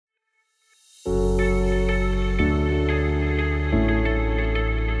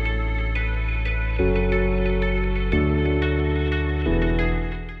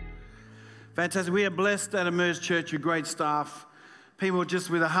Fantastic. We are blessed at Emerge Church with great staff. People just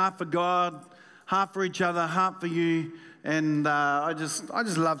with a heart for God, heart for each other, heart for you. And I just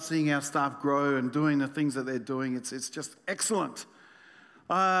love seeing our staff grow and doing the things that they're doing. It's just excellent.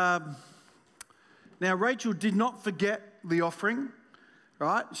 Now, Rachel did not forget the offering,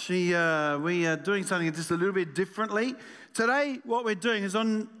 right? We are doing something just a little bit differently. Today, what we're doing is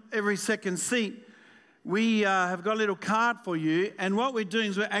on every second seat, we have got a little card for you, and what we're doing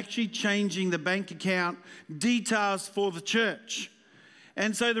is we're actually changing the bank account details for the church.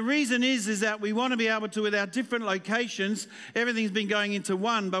 And so the reason is that we want to be able to, with our different locations, everything's been going into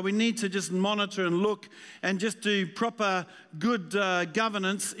one, but we need to just monitor and look and just do proper good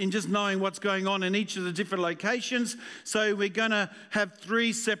governance in just knowing what's going on in each of the different locations. So we're going to have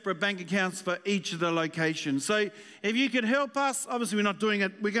 3 separate bank accounts for each of the locations. So if you could help us, obviously we're not doing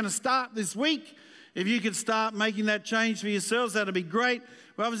it, we're going to start this week. If you could start making that change for yourselves, that'd be great.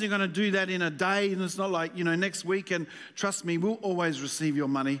 We're obviously going to do that in a day, and it's not like, next week, and trust me, we'll always receive your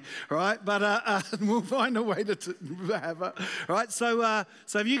money, all right? But we'll find a way to have it, all right? So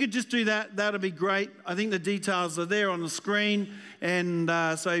if you could just do that, that'd be great. I think the details are there on the screen, and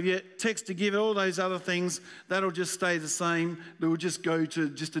so if you text to give, all those other things, that'll just stay the same. We'll just go to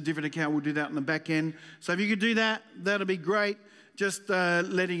just a different account. We'll do that in the back end. So if you could do that, that'd be great. Just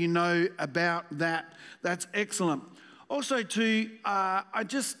letting you know about that. That's excellent. Also, I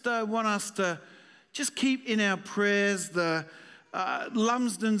just want us to just keep in our prayers the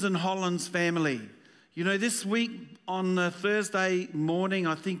Lumsdens and Hollands family. This week on Thursday morning,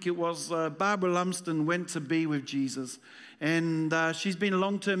 I think it was, Barbara Lumsden went to be with Jesus. And she's been a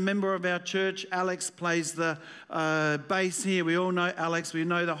long-term member of our church. Alex plays the bass here. We all know Alex. We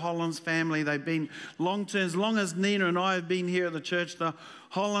know the Hollands family. They've been long-term. As long as Nina and I have been here at the church, the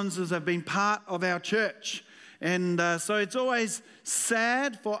Hollandses have been part of our church. And so it's always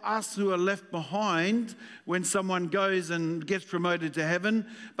sad for us who are left behind when someone goes and gets promoted to heaven.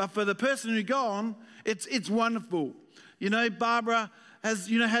 But for the person who's gone, it's wonderful. Barbara has,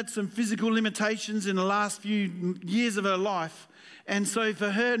 had some physical limitations in the last few years of her life. And so for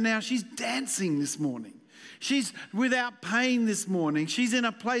her now, she's dancing this morning. She's without pain this morning. She's in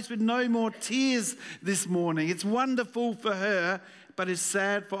a place with no more tears this morning. It's wonderful for her, but it's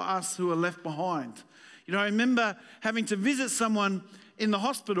sad for us who are left behind. I remember having to visit someone in the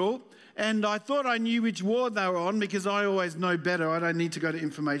hospital, and I thought I knew which ward they were on because I always know better. I don't need to go to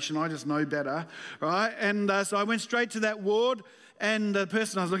information. I just know better, right? And so I went straight to that ward, and the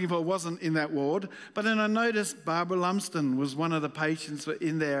person I was looking for wasn't in that ward. But then I noticed Barbara Lumsden was one of the patients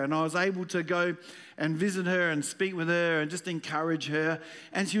in there, and I was able to go and visit her and speak with her and just encourage her.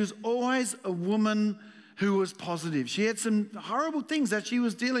 And she was always a woman who was positive. She had some horrible things that she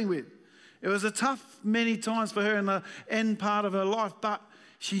was dealing with. It was a tough many times for her in the end part of her life, but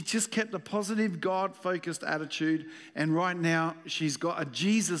she just kept a positive, God-focused attitude, and right now she's got a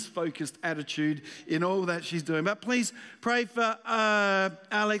Jesus-focused attitude in all that she's doing. But please pray for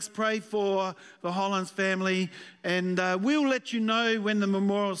Alex, pray for the Hollands family, and we'll let you know when the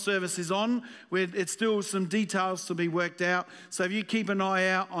memorial service is on. It's still some details to be worked out, so if you keep an eye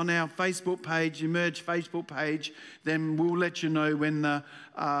out on our Facebook page, Emerge Facebook page, then we'll let you know when the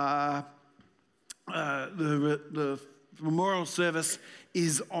memorial service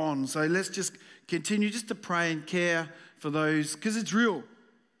is on. So let's just continue just to pray and care for those, because it's real,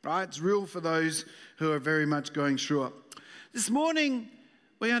 right? It's real for those who are very much going through it. This morning,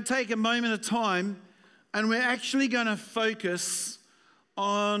 we're going to take a moment of time, and we're actually going to focus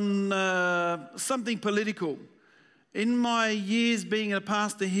on something political. In my years being a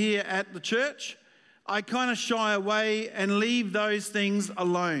pastor here at the church, I kind of shy away and leave those things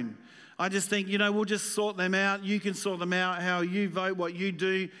alone. I just think, we'll just sort them out. You can sort them out, how you vote, what you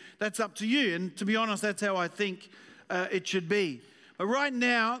do. That's up to you. And to be honest, that's how I think it should be. But right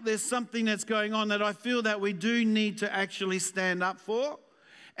now, there's something that's going on that I feel that we do need to actually stand up for.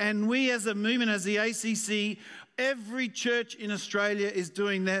 And we as a movement, as the ACC, every church in Australia is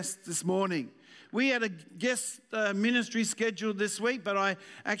doing this morning. We had a guest ministry scheduled this week, but I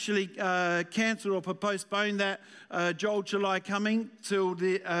actually cancelled or postponed that. Joel July coming till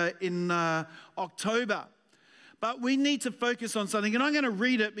in October. But we need to focus on something, and I'm going to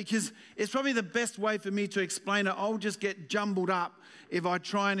read it because it's probably the best way for me to explain it. I'll just get jumbled up if I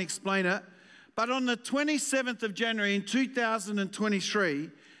try and explain it. But on the 27th of January in 2023,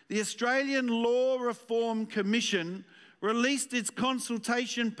 the Australian Law Reform Commission released its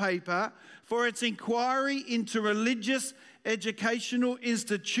consultation paper for its inquiry into religious educational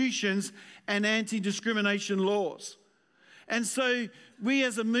institutions and anti-discrimination laws. And so we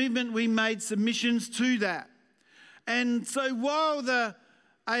as a movement, we made submissions to that. And so while the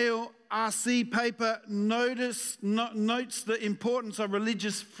RC paper notes the importance of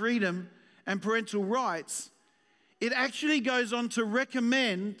religious freedom and parental rights, it actually goes on to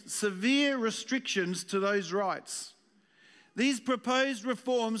recommend severe restrictions to those rights. These proposed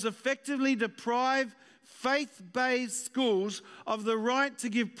reforms effectively deprive faith-based schools of the right to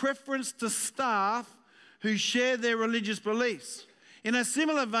give preference to staff who share their religious beliefs. In a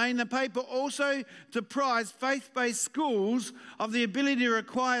similar vein, the paper also deprives faith-based schools of the ability to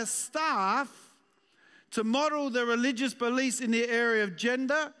require staff to model their religious beliefs in the area of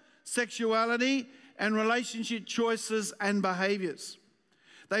gender, sexuality, and relationship choices and behaviours.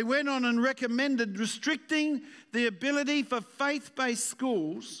 They went on and recommended restricting the ability for faith-based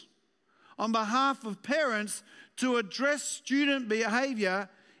schools on behalf of parents to address student behaviour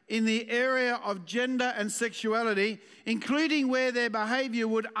in the area of gender and sexuality, including where their behaviour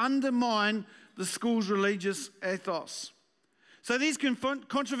would undermine the school's religious ethos. So these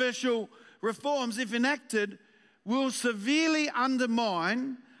controversial reforms, if enacted, will severely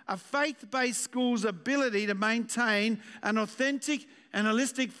undermine a faith-based school's ability to maintain an authentic and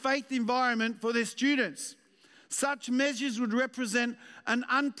holistic faith environment for their students. Such measures would represent an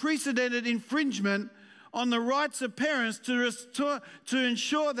unprecedented infringement on the rights of parents to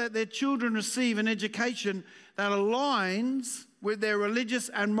ensure that their children receive an education that aligns with their religious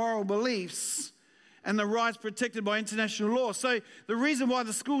and moral beliefs and the rights protected by international law. So the reason why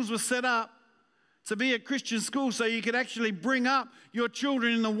the schools were set up to be a Christian school, so you could actually bring up your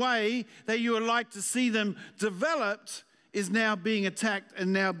children in the way that you would like to see them developed, is now being attacked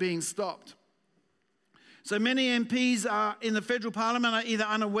and now being stopped. So many MPs in the federal parliament are either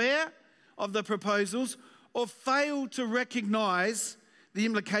unaware of the proposals or fail to recognise the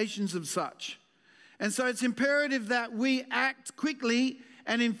implications of such. And so it's imperative that we act quickly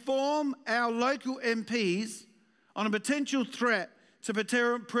and inform our local MPs on a potential threat to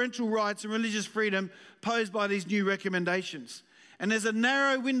parental rights and religious freedom posed by these new recommendations. And there's a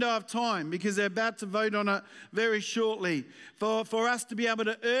narrow window of time, because they're about to vote on it very shortly, for us to be able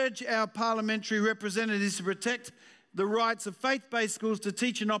to urge our parliamentary representatives to protect the rights of faith-based schools to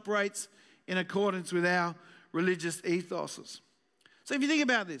teach and operate in accordance with our religious ethoses. So if you think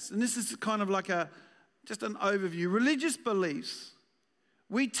about this, and this is kind of like just an overview, religious beliefs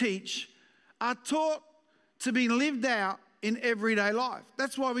we teach are taught to be lived out in everyday life.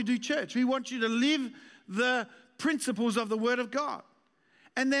 That's why we do church. We want you to live the principles of the Word of God.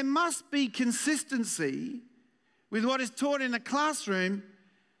 And there must be consistency with what is taught in a classroom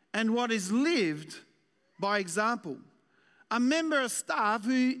and what is lived by example. A member of staff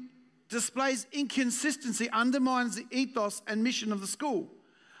who displays inconsistency undermines the ethos and mission of the school.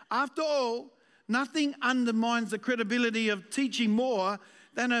 After all, nothing undermines the credibility of teaching more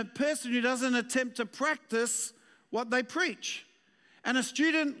than a person who doesn't attempt to practice what they preach. And a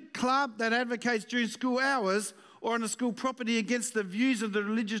student club that advocates during school hours or on a school property against the views of the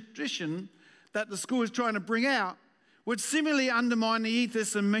religious tradition that the school is trying to bring out would similarly undermine the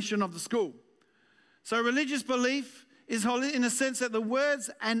ethos and mission of the school. So religious belief is in a sense that the words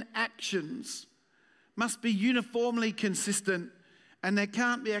and actions must be uniformly consistent, and there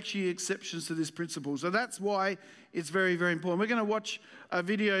can't be actually exceptions to this principle. So that's why it's very, very important. We're going to watch a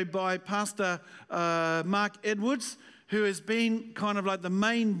video by Pastor Mark Edwards, who has been kind of like the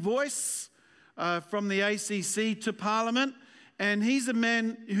main voice from the ACC to Parliament. And he's a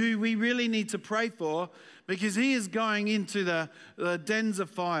man who we really need to pray for, because he is going into the dens of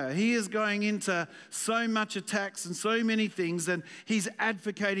fire. He is going into so much attacks and so many things, and he's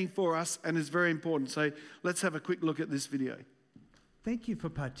advocating for us, and it's very important. So let's have a quick look at this video. Thank you for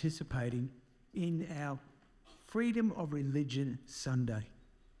participating in our Freedom of Religion Sunday.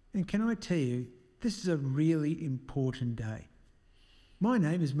 And can I tell you, this is a really important day. My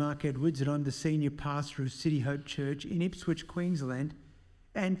name is Mark Edwards, and I'm the senior pastor of City Hope Church in Ipswich, Queensland.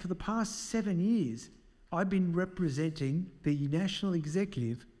 And for the past 7 years, I've been representing the National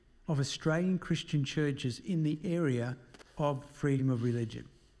Executive of Australian Christian churches in the area of freedom of religion.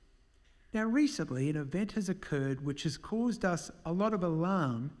 Now, recently, an event has occurred which has caused us a lot of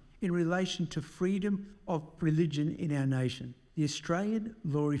alarm in relation to freedom of religion in our nation. The Australian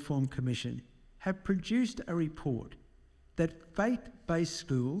Law Reform Commission have produced a report that faith-based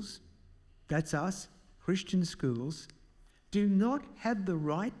schools, that's us, Christian schools, do not have the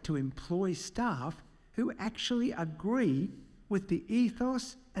right to employ staff who actually agree with the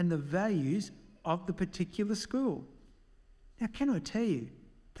ethos and the values of the particular school. Now, can I tell you,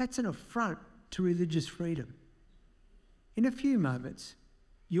 that's an affront to religious freedom. In a few moments,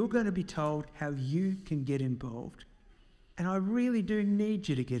 you're going to be told how you can get involved. And I really do need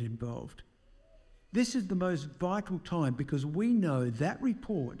you to get involved. This is the most vital time, because we know that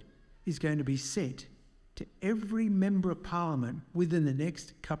report is going to be sent to every member of parliament within the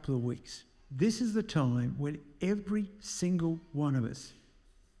next couple of weeks. This is the time when every single one of us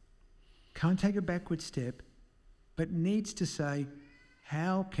can't take a backward step, but needs to say,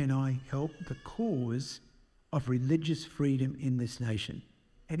 how can I help the cause of religious freedom in this nation?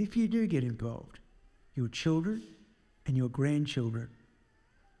 And if you do get involved, your children and your grandchildren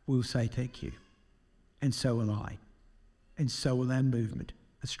will say thank you. And so will I. And so will our movement,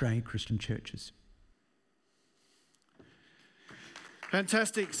 Australian Christian Churches.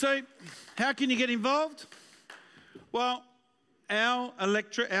 Fantastic. So, how can you get involved? Well, our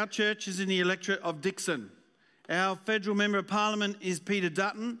church is in the electorate of Dixon. Our federal member of parliament is Peter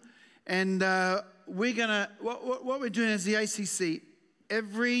Dutton, and what we're doing as the ACC,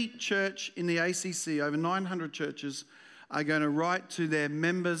 every church in the ACC, over 900 churches, are going to write to their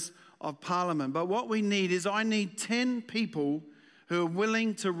members of parliament. But what we need is I need 10 people who are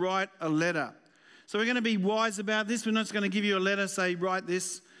willing to write a letter. So we're going to be wise about this. We're not just going to give you a letter, say, write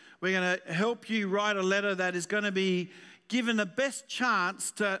this. We're going to help you write a letter that is going to be given the best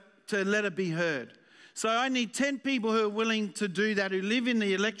chance to let it be heard. So I need 10 people who are willing to do that, who live in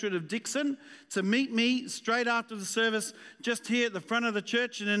the electorate of Dixon, to meet me straight after the service, just here at the front of the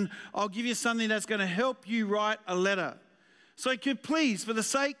church, and then I'll give you something that's going to help you write a letter. So could please, for the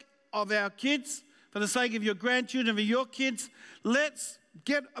sake of our kids, for the sake of your grandchildren, for your kids, let's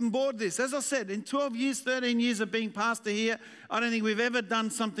get on board this. As I said, in 12 years, 13 years of being pastor here, I don't think we've ever done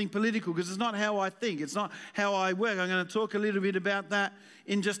something political, because it's not how I think. It's not how I work. I'm going to talk a little bit about that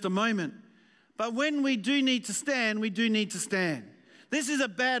in just a moment. But when we do need to stand, we do need to stand. This is a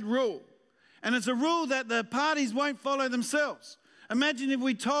bad rule. And it's a rule that the parties won't follow themselves. Imagine if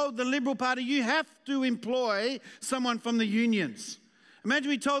we told the Liberal Party, you have to employ someone from the unions. Imagine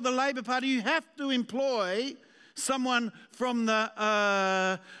we told the Labor Party, you have to employ someone from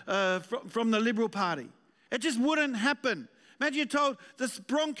the Liberal Party. It just wouldn't happen. Imagine you told the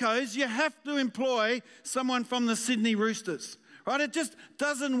Broncos, you have to employ someone from the Sydney Roosters. Right? It just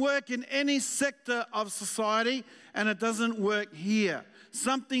doesn't work in any sector of society, and it doesn't work here.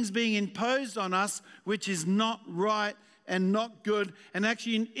 Something's being imposed on us which is not right and not good, and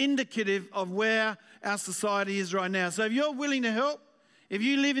actually indicative of where our society is right now. So if you're willing to help, if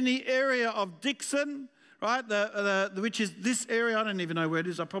you live in the area of Dixon, right, which is this area, I don't even know where it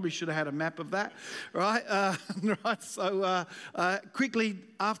is. I probably should have had a map of that, right? Right. So quickly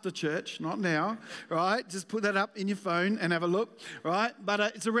after church, not now, right? Just put that up in your phone and have a look, right? But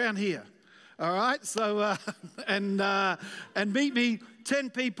it's around here, all right? So and meet me, 10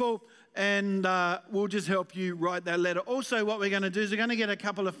 people, and we'll just help you write that letter. Also, what we're going to do is we're going to get a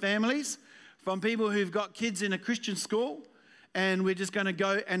couple of families from people who've got kids in a Christian school, and we're just going to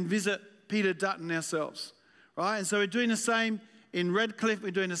go and visit Peter Dutton ourselves, right? And so we're doing the same in Redcliffe,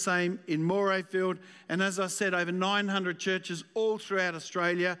 we're doing the same in Morayfield, and as I said, over 900 churches all throughout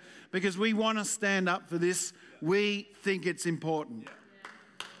Australia, because we want to stand up for this. We think it's important.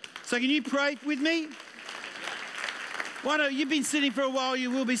 So can you pray with me? Why don't you've been sitting for a while,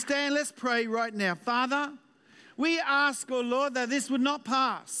 you will be standing. Let's pray right now. Father, we ask, oh Lord, that this would not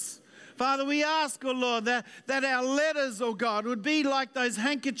pass. Father, we ask, oh Lord, that our letters, oh God, would be like those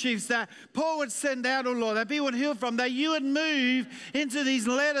handkerchiefs that Paul would send out, oh Lord, that people would heal from, that you would move into these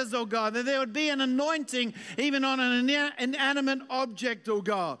letters, oh God, that there would be an anointing even on an inanimate object, oh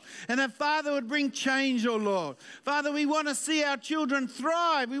God, and that, Father, would bring change, oh Lord. Father, we want to see our children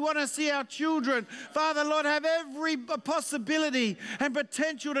thrive. We want to see our children, Father, Lord, have every possibility and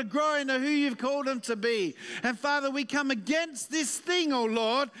potential to grow into who you've called them to be. And Father, we come against this thing, oh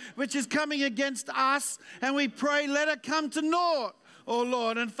Lord, which is coming against us, and we pray, let it come to naught, oh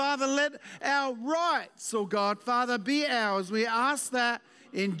Lord. And Father, let our rights, oh God, Father, be ours. We ask that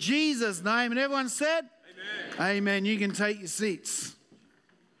in Jesus' name. And everyone said, Amen. Amen. You can take your seats.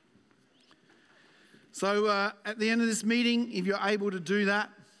 So at the end of this meeting, if you're able to do that,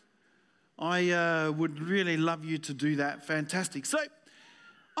 I would really love you to do that. Fantastic. So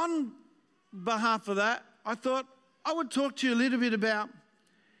on behalf of that, I thought I would talk to you a little bit about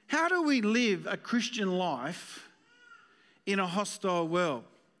how do we live a Christian life in a hostile world?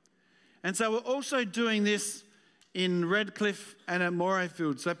 And so we're also doing this in Redcliffe and at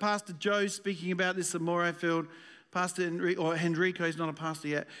Morayfield. So Pastor Joe's speaking about this at Morayfield. Pastor Henrico is not a pastor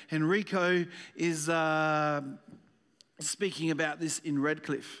yet. Henrico is speaking about this in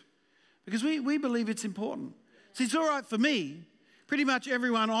Redcliffe. Because we believe it's important. See, it's all right for me. Pretty much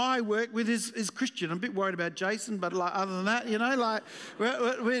everyone I work with is Christian. I'm a bit worried about Jason, but other than that, everyone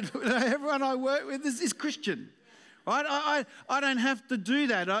I work with is Christian, right? I don't have to do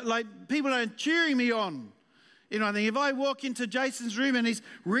that. People aren't cheering me on, You know, I think if I walk into Jason's room and he's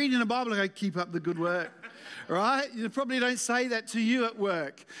reading the Bible, I go, keep up the good work, right? You probably don't say that to you at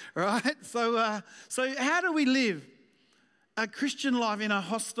work, right? So how do we live a Christian life in a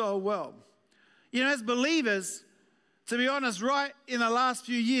hostile world? You know, as believers, to be honest, right in the last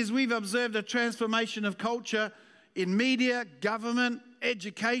few years, we've observed a transformation of culture in media, government,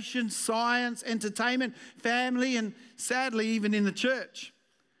 education, science, entertainment, family, and sadly, even in the church.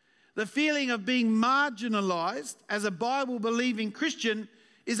 The feeling of being marginalized as a Bible-believing Christian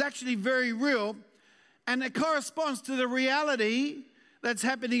is actually very real, and it corresponds to the reality that's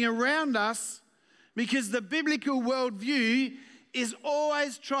happening around us, because the biblical worldview is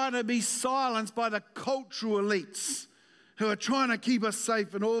always trying to be silenced by the cultural elites who are trying to keep us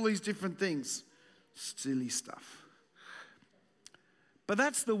safe and all these different things. Silly stuff. But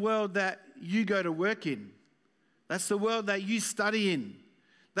that's the world that you go to work in. That's the world that you study in.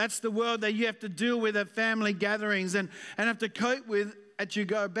 That's the world that you have to deal with at family gatherings and have to cope with as you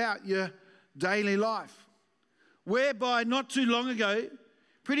go about your daily life. Whereby not too long ago,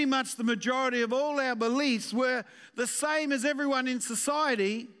 pretty much the majority of all our beliefs were the same as everyone in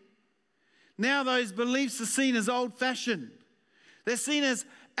society. Now those beliefs are seen as old-fashioned. They're seen as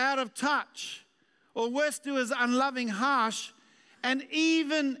out of touch, or worse still, as unloving, harsh, and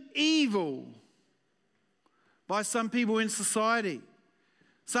even evil by some people in society.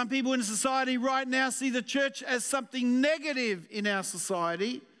 Some people in society right now see the church as something negative in our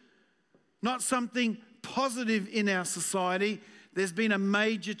society, not something positive in our society. There's been a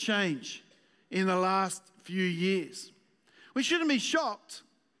major change in the last few years. We shouldn't be shocked,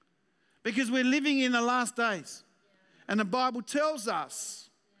 because we're living in the last days. And the Bible tells us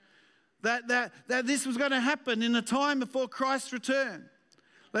that this was going to happen in the time before Christ's return.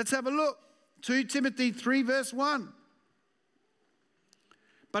 Let's have a look. 2 Timothy 3 verse 1.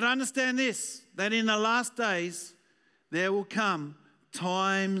 But understand this, that in the last days there will come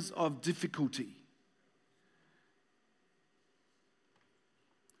times of difficulty.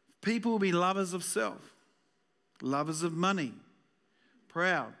 People will be lovers of self, lovers of money,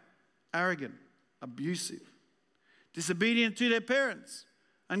 proud, arrogant, abusive, disobedient to their parents,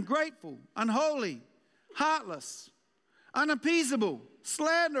 ungrateful, unholy, heartless, unappeasable,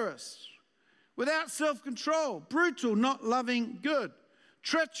 slanderous, without self-control, brutal, not loving good,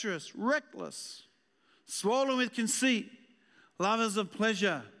 treacherous, reckless, swollen with conceit, lovers of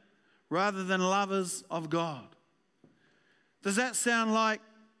pleasure rather than lovers of God. Does that sound like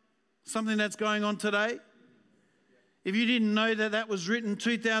something that's going on today? If you didn't know that that was written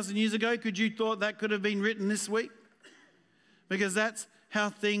 2,000 years ago, could you thought that could have been written this week? Because that's how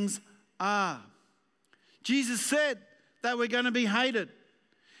things are. Jesus said that we're going to be hated.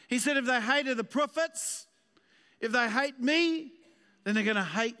 He said if they hated the prophets, if they hate me, then they're going to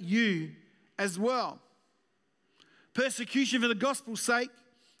hate you as well. Persecution for the gospel's sake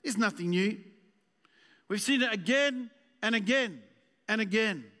is nothing new. We've seen it again and again and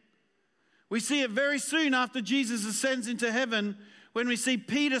again. We see it very soon after Jesus ascends into heaven, when we see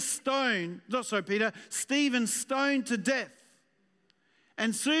Stephen stoned to death.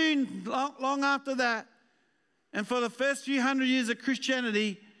 And soon, long after that, and for the first few hundred years of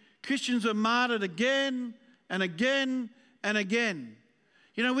Christianity, Christians were martyred again and again and again.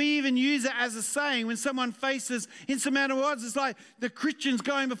 You know, we even use it as a saying when someone faces insurmountable odds. It's like the Christians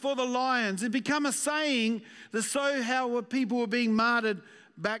going before the lions. It became a saying, how people were being martyred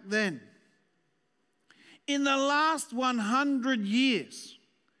back then. In the last 100 years,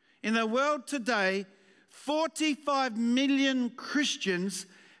 in the world today, 45 million Christians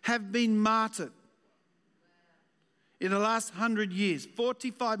have been martyred. In the last 100 years,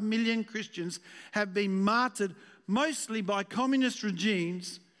 45 million Christians have been martyred, mostly by communist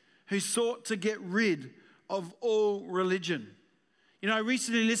regimes who sought to get rid of all religion. You know, I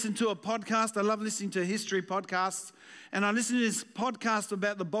recently listened to a podcast. I love listening to history podcasts. And I listened to this podcast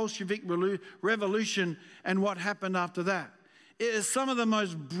about the Bolshevik Revolution and what happened after that. It is some of the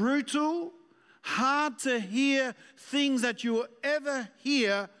most brutal, hard to hear things that you will ever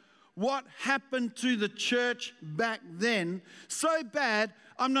hear. What happened to the church back then? So bad,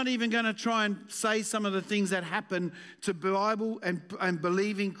 I'm not even going to try and say some of the things that happened to Bible and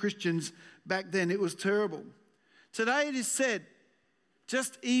believing Christians back then. It was terrible. Today it is said,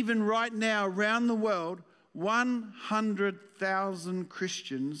 just even right now around the world, 100,000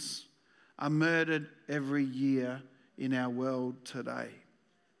 Christians are murdered every year in our world today.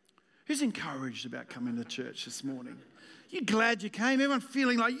 Who's encouraged about coming to church this morning? You glad you came? Everyone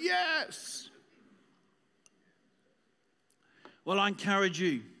feeling like, yes. Well, I encourage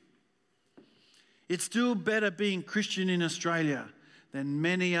you. It's still better being Christian in Australia than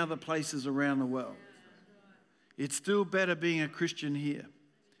many other places around the world. It's still better being a Christian here.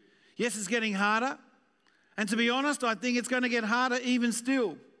 Yes, it's getting harder. And to be honest, I think it's going to get harder even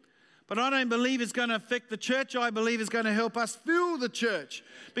still. But I don't believe it's going to affect the church. I believe it's going to help us fill the church.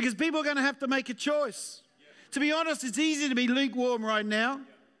 Because people are going to have to make a choice. To be honest, it's easy to be lukewarm right now.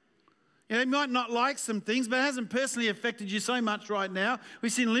 You know, you might not like some things, but it hasn't personally affected you so much right now.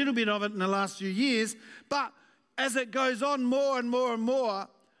 We've seen a little bit of it in the last few years. But as it goes on more and more and more,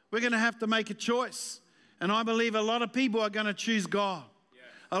 we're going to have to make a choice. And I believe a lot of people are going to choose God.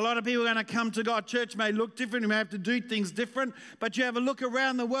 A lot of people are going to come to God. Church may look different. You may have to do things different. But you have a look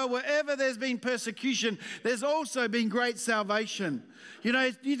around the world. Wherever there's been persecution, there's also been great salvation. You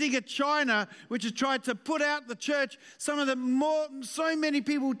know, you think of China, which has tried to put out the church. So many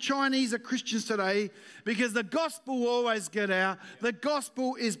people, Chinese, are Christians today because the gospel will always get out. The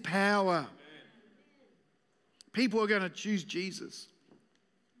gospel is power. People are going to choose Jesus.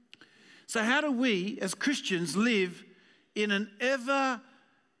 So how do we, as Christians, live in an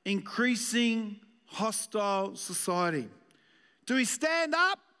ever-increasing hostile society? Do we stand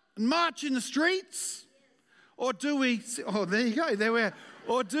up and march in the streets? Or do we, oh, there you go, there we are.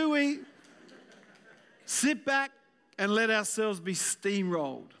 Or do we sit back and let ourselves be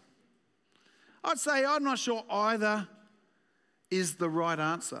steamrolled? I'd say I'm not sure either is the right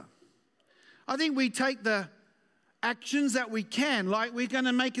answer. I think we take the actions that we can, like we're going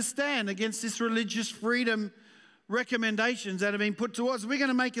to make a stand against this religious freedom recommendations that have been put to us. We're going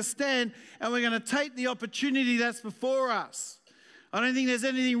to make a stand and we're going to take the opportunity that's before us. I don't think there's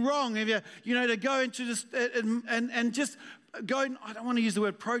anything wrong if you know, to go into this and just go, I don't want to use the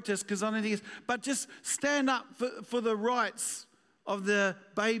word protest because I don't think it's, but just stand up for the rights of the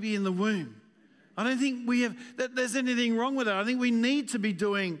baby in the womb. I don't think that there's anything wrong with it. I think we need to be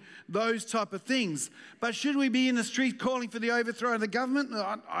doing those type of things. But should we be in the street calling for the overthrow of the government?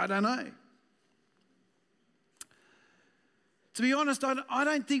 I don't know. To be honest, I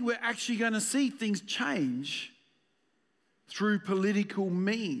don't think we're actually going to see things change through political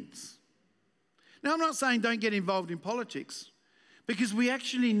means. Now, I'm not saying don't get involved in politics, because we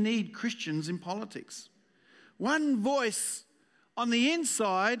actually need Christians in politics. One voice on the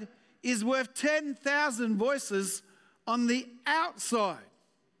inside is worth 10,000 voices on the outside.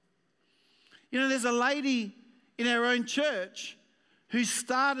 You know, there's a lady in our own church who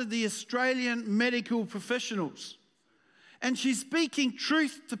started the Australian Medical Professionals. And she's speaking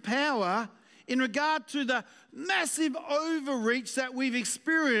truth to power in regard to the massive overreach that we've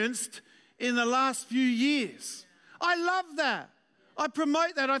experienced in the last few years. I love that. I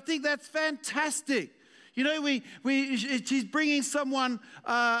promote that. I think that's fantastic. You know, she's bringing someone,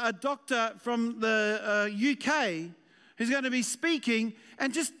 a doctor from the UK, who's going to be speaking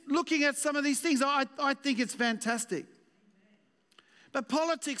and just looking at some of these things. I think it's fantastic. But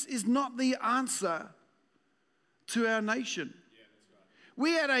politics is not the answer to our nation. Yeah, that's right.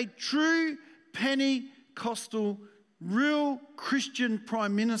 We had a true Pentecostal, real Christian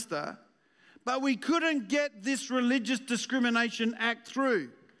Prime Minister, but we couldn't get this Religious Discrimination Act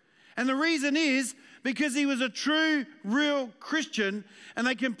through. And the reason is because he was a true, real Christian, and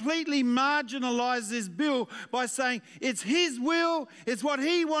they completely marginalised this bill by saying it's his will, it's what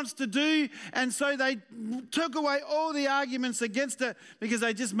he wants to do, and so they took away all the arguments against it because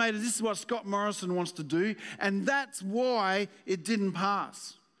they just made it, this is what Scott Morrison wants to do, and that's why it didn't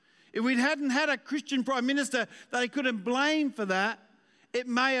pass. If we hadn't had a Christian Prime Minister that they couldn't blame for that, it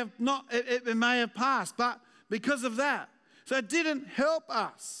may have passed, but because of that. So it didn't help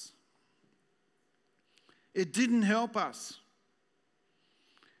us. It didn't help us.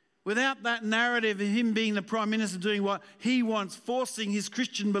 Without that narrative of him being the Prime Minister doing what he wants, forcing his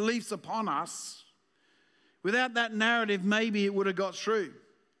Christian beliefs upon us, without that narrative, maybe it would have got through.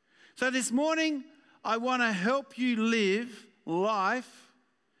 So this morning, I want to help you live life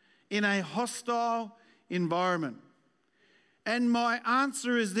in a hostile environment. And my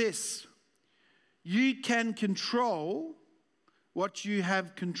answer is this: you can control what you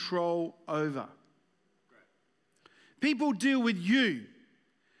have control over. People deal with you,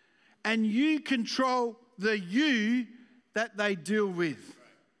 and you control the you that they deal with.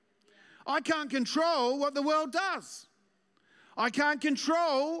 I can't control what the world does. I can't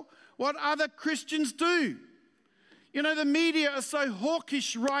control what other Christians do. You know, the media are so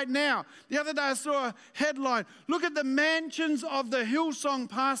hawkish right now. The other day I saw a headline, look at the mansions of the Hillsong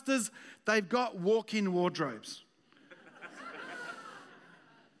pastors, they've got walk-in wardrobes.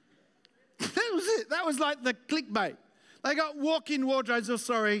 That was it. That was like the clickbait. They got walk-in wardrobes. Oh,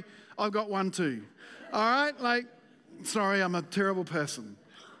 sorry, I've got one too. All right? Like, sorry, I'm a terrible person.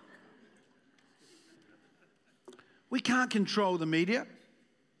 We can't control the media.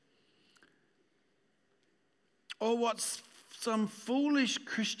 or what some foolish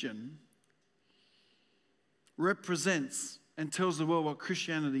Christian represents and tells the world what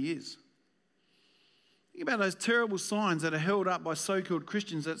Christianity is. Think about those terrible signs that are held up by so-called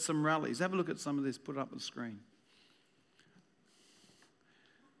Christians at some rallies. Have a look at some of this, put it up on the screen.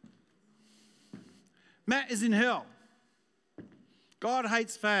 Matt is in hell. God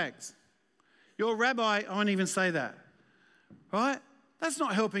hates fags. Your rabbi, I won't even say that. Right? That's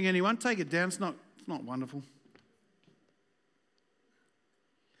not helping anyone. Take it down. It's not wonderful.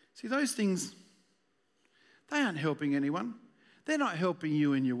 See, those things, they aren't helping anyone. They're not helping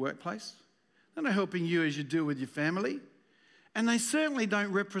you in your workplace. They're not helping you as you deal with your family. And they certainly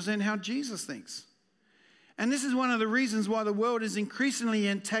don't represent how Jesus thinks. And this is one of the reasons why the world is increasingly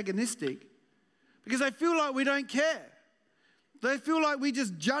antagonistic, because they feel like we don't care. They feel like we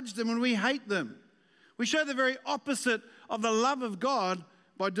just judge them and we hate them. We show the very opposite of the love of God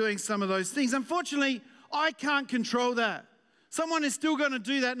by doing some of those things. Unfortunately, I can't control that. Someone is still going to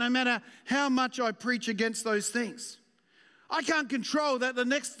do that no matter how much I preach against those things. I can't control that the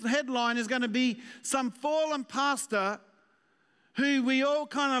next headline is going to be some fallen pastor who we all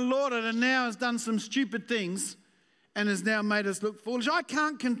kind of lauded and now has done some stupid things and has now made us look foolish. I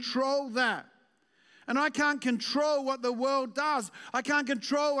can't control that. And I can't control what the world does. I can't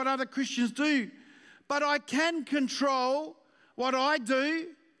control what other Christians do. But I can control what I do,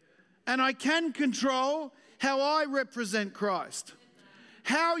 and I can control how I represent Christ.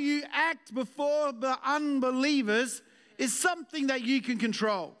 How you act before the unbelievers is something that you can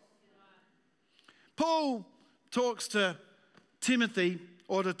control. Paul talks to Timothy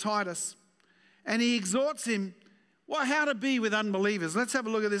or to Titus, and he exhorts him, well, how to be with unbelievers. Let's have a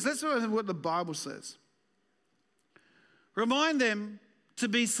look at this. Let's look at what the Bible says. Remind them to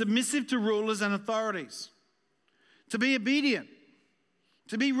be submissive to rulers and authorities, to be obedient,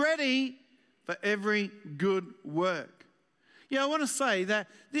 to be ready for every good work. Yeah, I want to say that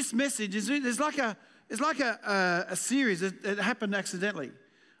this message is like a series. It happened accidentally.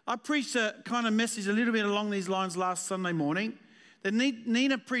 I preached a kind of message a little bit along these lines last Sunday morning. Then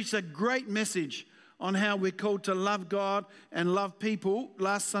Nina preached a great message on how we're called to love God and love people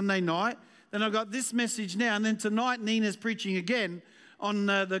last Sunday night. Then I've got this message now. And then tonight Nina's preaching again on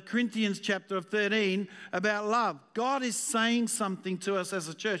the Corinthians chapter of 13 about love. God is saying something to us as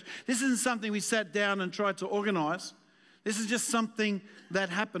a church. This isn't something we sat down and tried to organize. This is just something that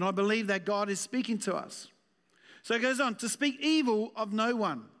happened. I believe that God is speaking to us. So it goes on, to speak evil of no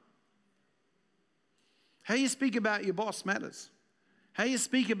one. How you speak about your boss matters. How you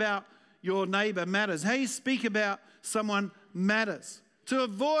speak about your neighbor matters. How you speak about someone matters. To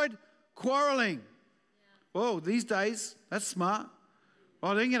avoid quarreling. Whoa, these days, that's smart.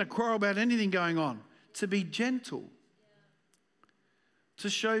 Well, they ain't going to quarrel about anything going on. To be gentle. To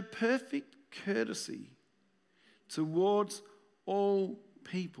show perfect courtesy towards all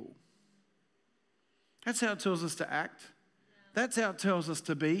people. That's how it tells us to act. That's how it tells us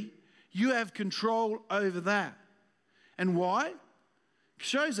to be. You have control over that. And why? It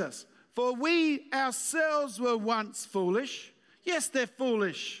shows us. For we ourselves were once foolish. Yes, they're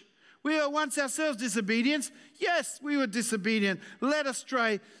foolish. We were once ourselves disobedient. Yes, we were disobedient, led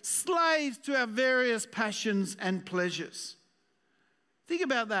astray, slaves to our various passions and pleasures. Think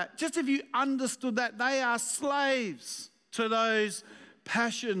about that. Just if you understood that, they are slaves to those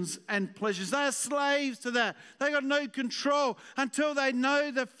passions and pleasures. They are slaves to that. They got no control until they know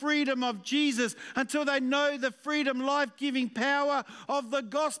the freedom of Jesus, until they know the freedom, life-giving power of the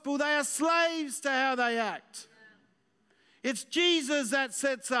gospel. They are slaves to how they act. It's Jesus that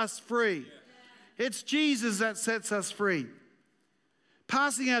sets us free. It's Jesus that sets us free.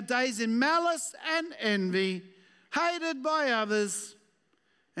 Passing our days in malice and envy, hated by others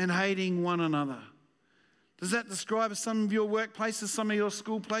and hating one another. Does that describe some of your workplaces, some of your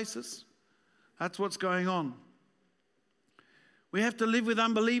school places? That's what's going on. We have to live with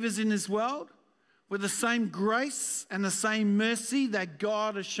unbelievers in this world with the same grace and the same mercy that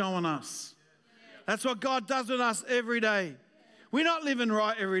God has shown us. That's what God does with us every day. We're not living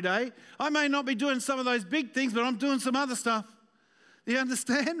right every day. I may not be doing some of those big things, but I'm doing some other stuff. You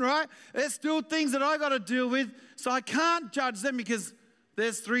understand, right? There's still things that I got to deal with, so I can't judge them because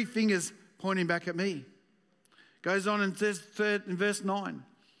there's three fingers pointing back at me. Goes on and says in verse 9,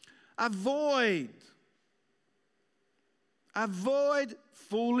 avoid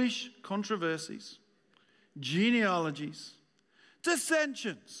foolish controversies, genealogies,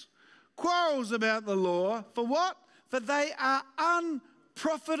 dissensions, quarrels about the law. For what? For they are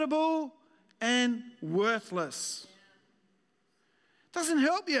unprofitable and worthless. Doesn't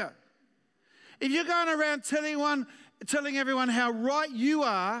help you. If you're going around telling everyone how right you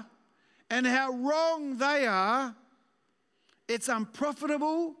are and how wrong they are, it's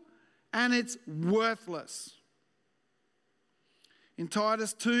unprofitable and it's worthless. In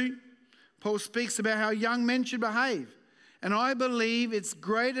Titus 2, Paul speaks about how young men should behave. And I believe it's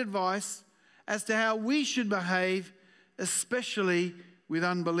great advice as to how we should behave, especially with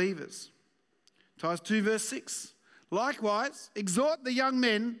unbelievers. Titus 2 verse 6. Likewise, exhort the young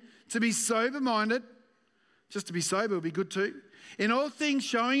men to be sober-minded. Just to be sober would be good too. In all things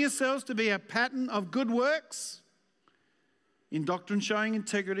showing yourselves to be a pattern of good works. In doctrine showing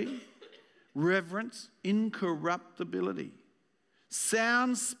integrity, reverence, incorruptibility.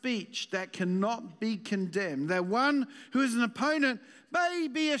 Sound speech that cannot be condemned. That one who is an opponent may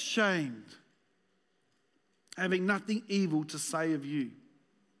be ashamed, having nothing evil to say of you.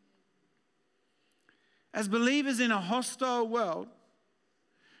 As believers in a hostile world,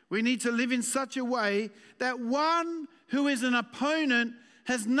 we need to live in such a way that one who is an opponent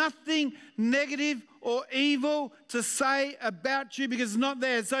has nothing negative or evil to say about you because it's not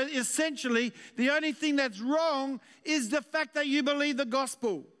there. So essentially, the only thing that's wrong is the fact that you believe the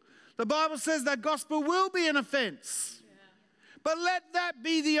gospel. The Bible says that gospel will be an offense. But let that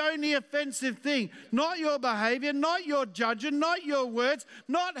be the only offensive thing. Not your behavior, not your judging, not your words,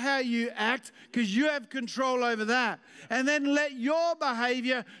 not how you act, because you have control over that. And then let your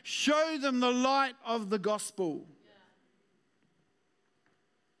behavior show them the light of the gospel.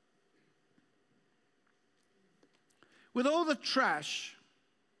 With all the trash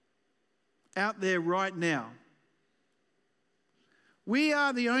out there right now, we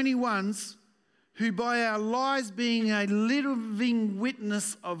are the only ones who by our lives being a living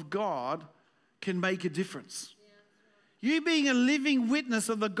witness of God can make a difference. You being a living witness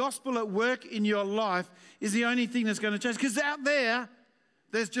of the gospel at work in your life is the only thing that's going to change. Because out there,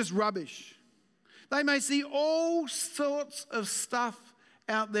 there's just rubbish. They may see all sorts of stuff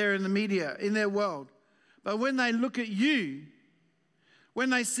out there in the media, in their world. But when they look at you, when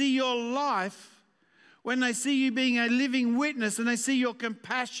they see your life, when they see you being a living witness and they see your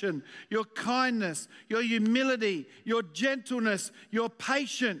compassion, your kindness, your humility, your gentleness, your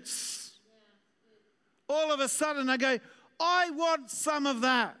patience, all of a sudden they go, I want some of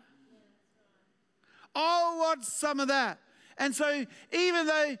that. I want some of that. And so even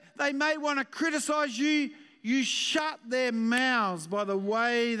though they may want to criticize you, you shut their mouths by the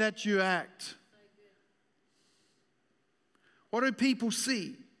way that you act. What do people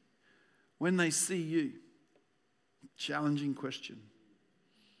see when they see you? Challenging question.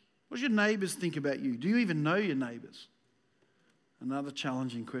 What do your neighbours think about you? Do you even know your neighbours? Another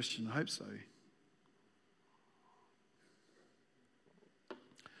challenging question. I hope so.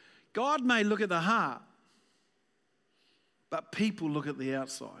 God may look at the heart, but people look at the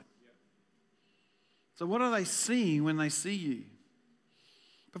outside. So what are they seeing when they see you?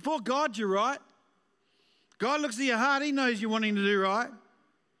 Before God, you're right. God looks at your heart. He knows you're wanting to do right.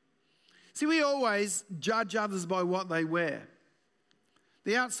 See, we always judge others by what they wear.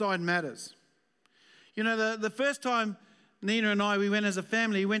 The outside matters. You know, the first time Nina and I, we went as a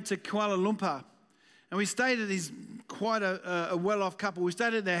family, we went to Kuala Lumpur. And we stayed at quite a well-off couple. We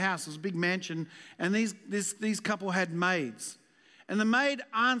stayed at their house. It was a big mansion. And these couple had maids. And the maid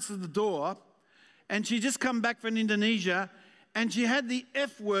answered the door. And she just come back from Indonesia. And she had the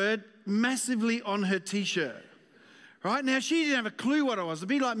F word massively on her T-shirt. Right? Now, she didn't have a clue what it was. It'd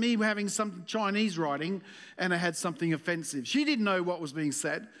be like me having some Chinese writing and it had something offensive. She didn't know what was being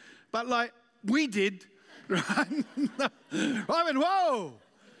said. But like, we did. Right? I went, whoa.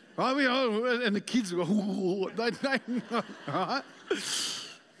 Right? And the kids go, right?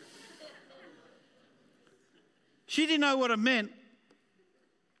 She didn't know what it meant,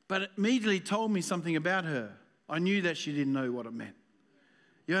 but it immediately told me something about her. I knew that she didn't know what it meant.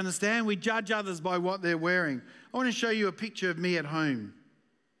 You understand? We judge others by what they're wearing. I want to show you a picture of me at home.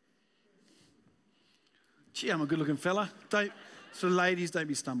 Gee, I'm a good-looking fella. So ladies, don't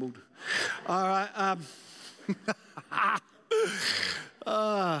be stumbled. All right.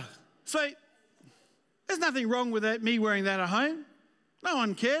 So there's nothing wrong with me wearing that at home. No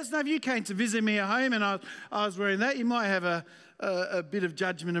one cares. Now, if you came to visit me at home and I was wearing that, you might have a bit of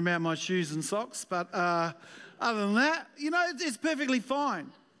judgment around my shoes and socks. But other than that, you know, it's perfectly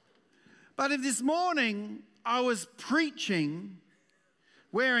fine. But if this morning I was preaching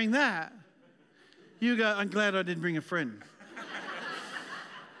wearing that, you go, I'm glad I didn't bring a friend.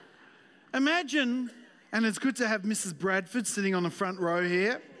 Imagine, and it's good to have Mrs. Bradford sitting on the front row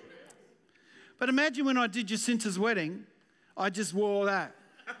here. But imagine when I did Jacinta's wedding, I just wore that.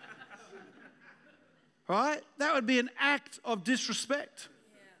 Right? That would be an act of disrespect.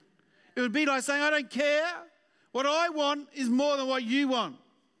 It would be like saying, I don't care. What I want is more than what you want.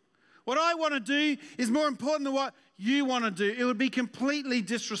 What I want to do is more important than what you want to do. It would be completely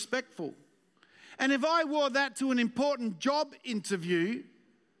disrespectful. And if I wore that to an important job interview,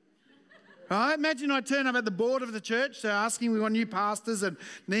 right? Imagine I turn up at the board of the church, they're asking, we want new pastors, and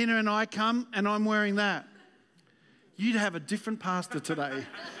Nina and I come, and I'm wearing that. You'd have a different pastor today.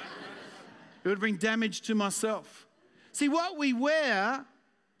 It would bring damage to myself. See, what we wear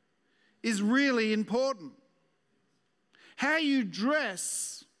is really important. How you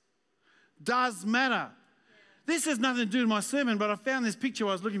dress does matter. This has nothing to do with my sermon, but I found this picture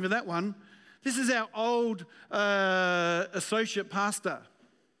while I was looking for that one. This is our old associate pastor.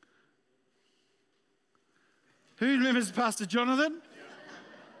 Who remembers Pastor Jonathan?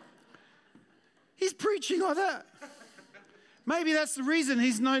 He's preaching like that. Maybe that's the reason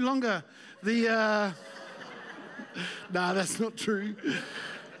he's no longer the... No, that's not true.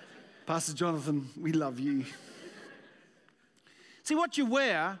 Pastor Jonathan, we love you. See, what you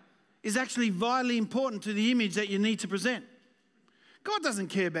wear is actually vitally important to the image that you need to present. God doesn't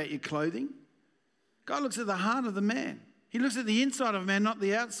care about your clothing. God looks at the heart of the man. He looks at the inside of a man, not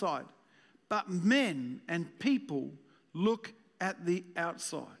the outside. But men and people look at the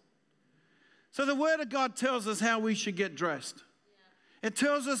outside. So the Word of God tells us how we should get dressed. It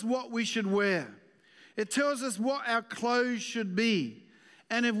tells us what we should wear. It tells us what our clothes should be.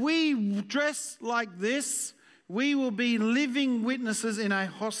 And if we dress like this, we will be living witnesses in a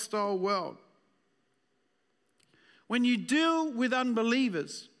hostile world. When you deal with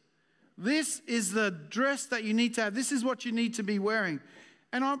unbelievers, this is the dress that you need to have. This is what you need to be wearing.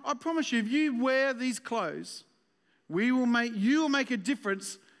 And I promise you, if you wear these clothes, you will make a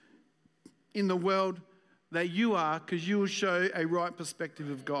difference in the world that you are, because you will show a right perspective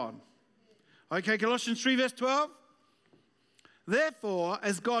of God. Okay, Colossians 3 verse 12. Therefore,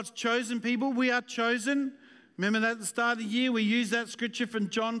 as God's chosen people, we are chosen. Remember that at the start of the year, we used that scripture from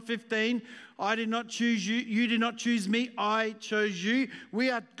John 15. I did not choose you. You did not choose me. I chose you. We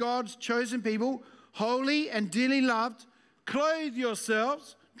are God's chosen people, holy and dearly loved. Clothe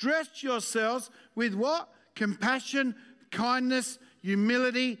yourselves, dress yourselves with what? Compassion, kindness,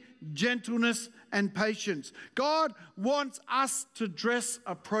 humility, gentleness, and patience. God wants us to dress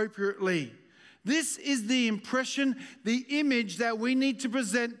appropriately. This is the impression, the image that we need to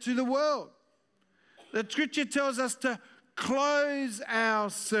present to the world. The scripture tells us to clothe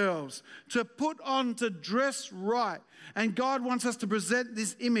ourselves, to put on, to dress right. And God wants us to present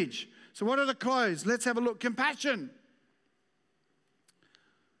this image. So what are the clothes? Let's have a look. Compassion.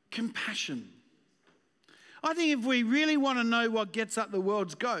 Compassion. I think if we really want to know what gets up the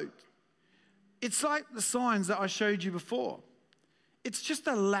world's goat, it's like the signs that I showed you before. It's just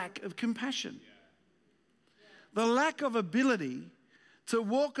a lack of compassion. The lack of ability to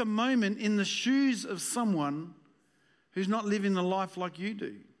walk a moment in the shoes of someone who's not living the life like you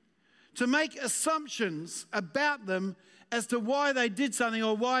do. To make assumptions about them as to why they did something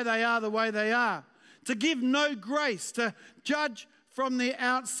or why they are the way they are. To give no grace, to judge from the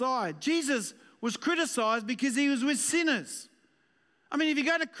outside. Jesus was criticized because he was with sinners. I mean, if you're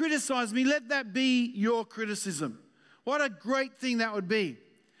going to criticize me, let that be your criticism. What a great thing that would be.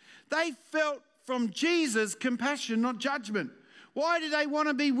 They felt from Jesus compassion, not judgment. Why did they want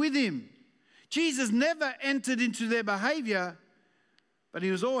to be with him? Jesus never entered into their behavior, but he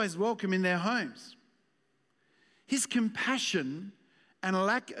was always welcome in their homes. His compassion and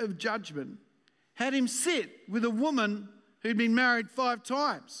lack of judgment had him sit with a woman who'd been married 5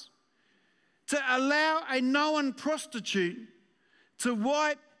 times. To allow a known prostitute to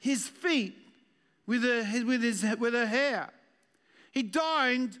wipe his feet with her hair. He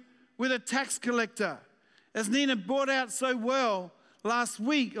dined with a tax collector. As Nina brought out so well last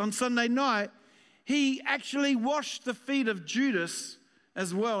week on Sunday night, he actually washed the feet of Judas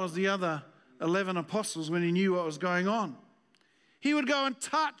as well as the other 11 apostles when he knew what was going on. He would go and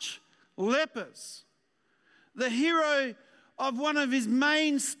touch lepers. The hero of one of his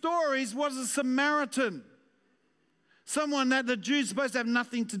main stories was a Samaritan, someone that the Jews were supposed to have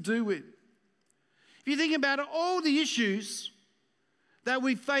nothing to do with. If you think about it, all the issues that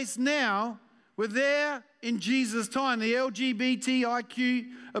we face now were there in Jesus' time. The LGBTIQ,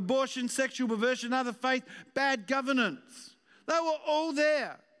 abortion, sexual perversion, other faith, bad governance. They were all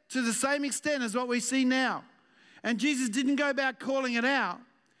there to the same extent as what we see now. And Jesus didn't go about calling it out.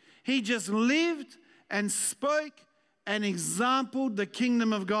 He just lived and spoke and exampled the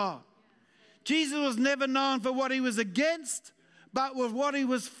kingdom of God. Jesus was never known for what he was against, but with what he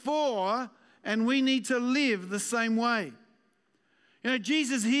was for, and we need to live the same way. You know,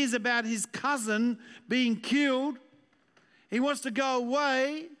 Jesus hears about his cousin being killed. He wants to go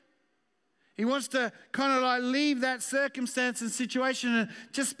away. He wants to kind of like leave that circumstance and situation and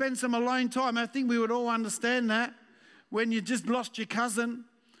just spend some alone time. I think we would all understand that when you just lost your cousin,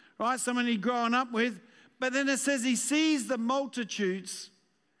 right? Someone you'd grown up with. But then it says he sees the multitudes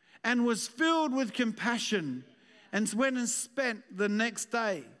and was filled with compassion and went and spent the next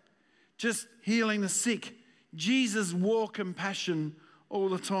day just healing the sick. Jesus wore compassion all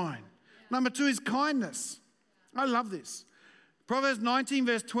the time. Number 2 is kindness. I love this. Proverbs 19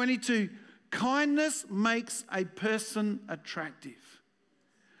 verse 22, kindness makes a person attractive.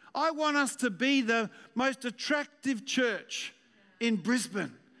 I want us to be the most attractive church in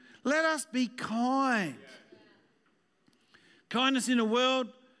Brisbane. Let us be kind. Kindness in a world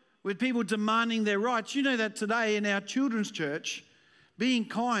with people demanding their rights. You know that today in our children's church, being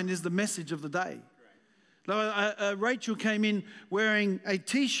kind is the message of the day. Rachel came in wearing a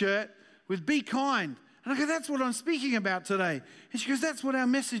T-shirt with "Be kind." And I go, that's what I'm speaking about today. And she goes, that's what our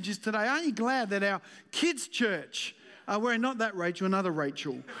message is today. Aren't you glad that our kids' church are wearing, not that Rachel, another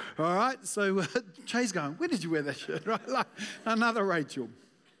Rachel. All right? So Chay's going, where did you wear that shirt? Right? Like, another Rachel.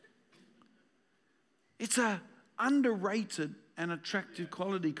 It's a underrated and attractive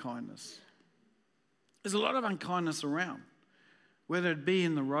quality, kindness. There's a lot of unkindness around, whether it be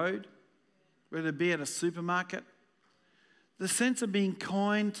in the road, whether it be at a supermarket. The sense of being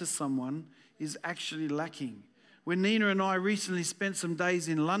kind to someone is actually lacking. When Nina and I recently spent some days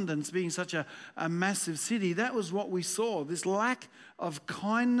in London, being such a massive city, that was what we saw, this lack of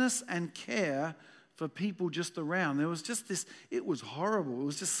kindness and care for people just around. There was just this, it was horrible. It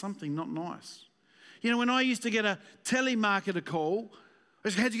was just something not nice. You know, when I used to get a telemarketer call, I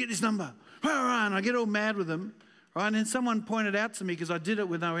said, how'd you get this number? And I get all mad with them, right? And then someone pointed out to me, because I did it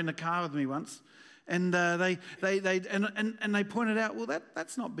when they were in the car with me once, and they pointed out, well,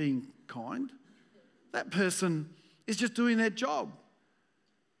 that's not being kind. That person is just doing their job.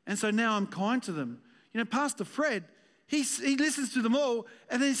 And so now I'm kind to them. You know, Pastor Fred, he listens to them all,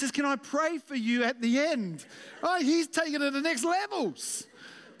 and then he says, can I pray for you at the end? Oh, he's taking it to the next levels.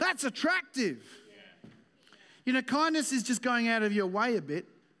 That's attractive. You know, kindness is just going out of your way a bit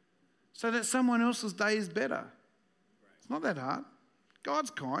so that someone else's day is better. It's not that hard. God's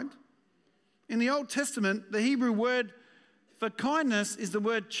kind. In the Old Testament, the Hebrew word for kindness is the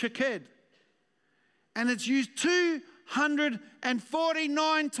word chesed. And it's used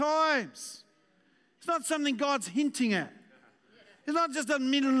 249 times. It's not something God's hinting at. It's not just a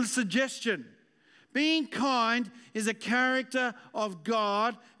middle suggestion. Being kind is a character of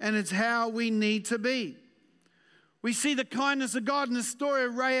God, and it's how we need to be. We see the kindness of God in the story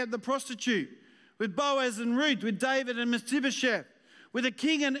of Rahab the prostitute, with Boaz and Ruth, with David and Mephibosheth, with the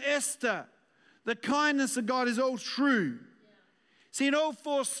king and Esther. The kindness of God is all true. See, in all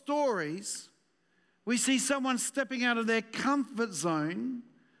 4 stories, we see someone stepping out of their comfort zone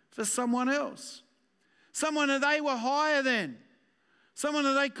for someone else. Someone that they were higher than. Someone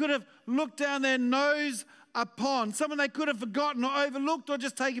that they could have looked down their nose upon. Someone they could have forgotten or overlooked or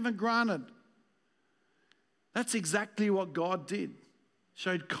just taken for granted. That's exactly what God did.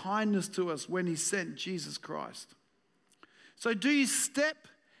 Showed kindness to us when he sent Jesus Christ. So do you step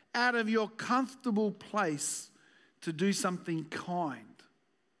out of your comfortable place to do something kind?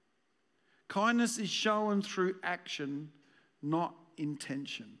 Kindness is shown through action, not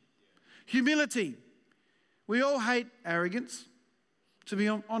intention. Humility. We all hate arrogance. To be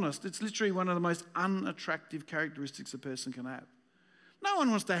honest, it's literally one of the most unattractive characteristics a person can have. No one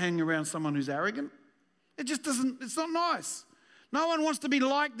wants to hang around someone who's arrogant. It just doesn't, it's not nice. No one wants to be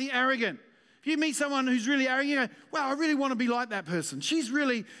like the arrogant. If you meet someone who's really arrogant, you go, wow, I really want to be like that person. He's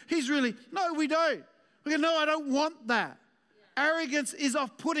really, no, we don't. We go, no, I don't want that. Yeah. Arrogance is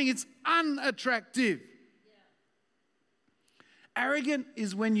off-putting. It's unattractive. Yeah. Arrogant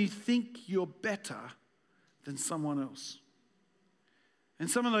is when you think you're better than someone else. And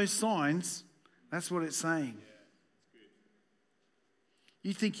some of those signs, that's what it's saying. Yeah, it's good.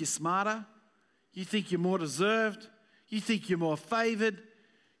 You think you're smarter. You think you're more deserved. You think you're more favored.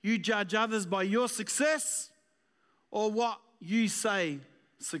 You judge others by your success or what you say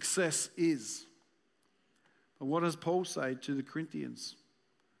success is. But what does Paul say to the Corinthians?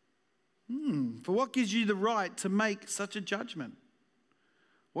 For what gives you the right to make such a judgment?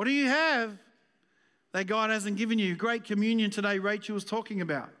 What do you have that God hasn't given you? Great communion today, Rachel was talking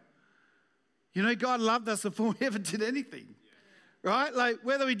about. You know, God loved us before we ever did anything. Right? Like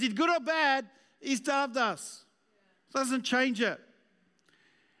whether we did good or bad, he's loved us. Doesn't change it.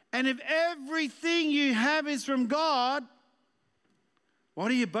 And if everything you have is from God, why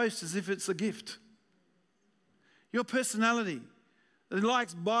do you boast as if it's a gift? Your personality, the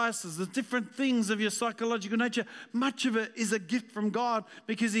likes, biases, the different things of your psychological nature, much of it is a gift from God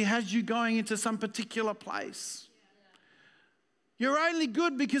because He has you going into some particular place. You're only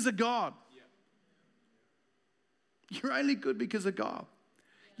good because of God. You're only good because of God.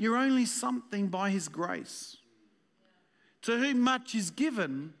 You're only something by His grace. To whom much is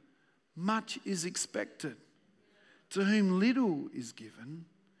given, much is expected. To whom little is given,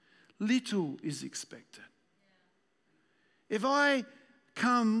 little is expected. If I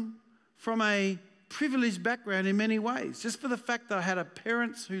come from a privileged background in many ways, just for the fact that I had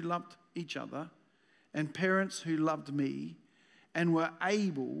parents who loved each other and parents who loved me and were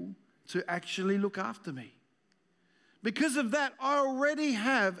able to actually look after me. Because of that, I already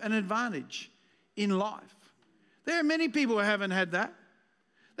have an advantage in life. There are many people who haven't had that.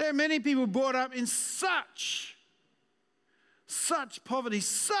 There are many people brought up in such poverty,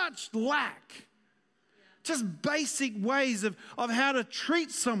 such lack. Just basic ways of how to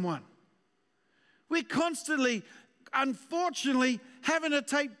treat someone. We're constantly, unfortunately, having to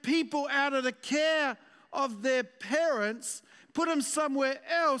take people out of the care of their parents, put them somewhere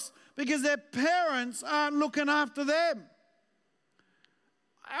else because their parents aren't looking after them.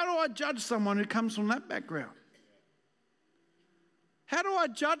 How do I judge someone who comes from that background? How do I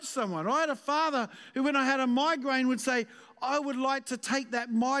judge someone? I had a father who, when I had a migraine, would say, I would like to take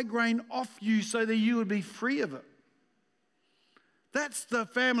that migraine off you so that you would be free of it. That's the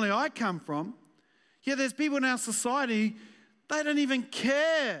family I come from. Yet there's people in our society, they don't even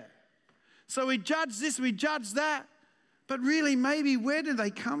care. So we judge this, we judge that. But really, maybe where did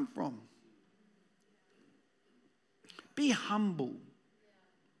they come from? Be humble.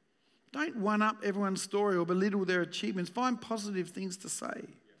 Don't one-up everyone's story or belittle their achievements. Find positive things to say.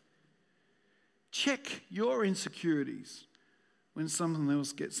 Check your insecurities when someone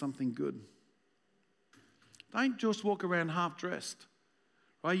else gets something good. Don't just walk around half-dressed.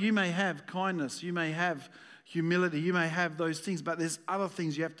 Right? You may have kindness, you may have humility, you may have those things, but there's other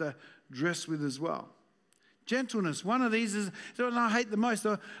things you have to dress with as well. Gentleness, one of these is the one I hate the most.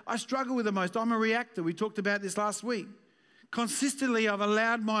 I struggle with the most. I'm a reactor. We talked about this last week. Consistently, I've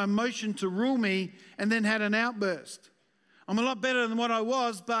allowed my emotion to rule me and then had an outburst. I'm a lot better than what I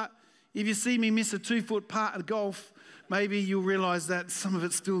was, but if you see me miss a 2-foot putt at golf, maybe you'll realise that some of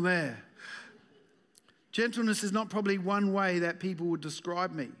it's still there. Gentleness is not probably one way that people would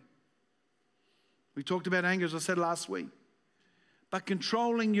describe me. We talked about anger, as I said last week. But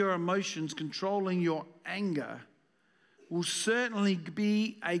controlling your emotions, controlling your anger will certainly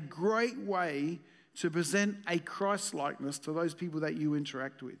be a great way to present a Christ-likeness to those people that you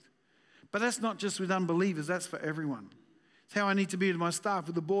interact with. But that's not just with unbelievers, that's for everyone. It's how I need to be with my staff,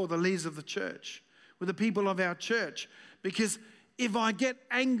 with the board, the leaders of the church, with the people of our church. Because if I get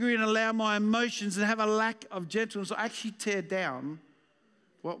angry and allow my emotions and have a lack of gentleness, I actually tear down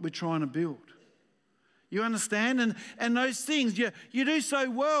what we're trying to build. You understand? And those things, you do so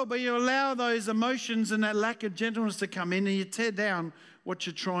well, but you allow those emotions and that lack of gentleness to come in and you tear down what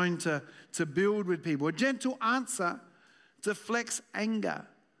you're trying to build with people. A gentle answer deflects anger,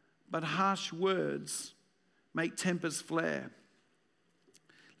 but harsh words make tempers flare.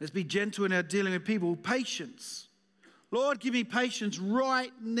 Let's be gentle in our dealing with people. Patience. Lord, give me patience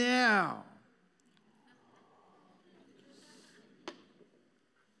right now.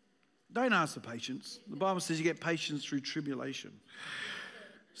 Don't ask for patience. The Bible says you get patience through tribulation.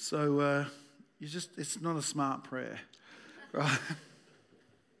 So it's not a smart prayer, right?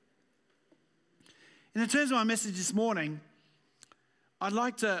 And in terms of my message this morning, I'd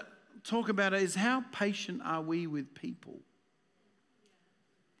like to talk about is how patient are we with people?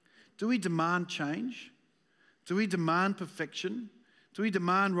 Do we demand change? Do we demand perfection? Do we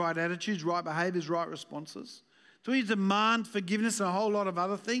demand right attitudes, right behaviours, right responses? Do we demand forgiveness and a whole lot of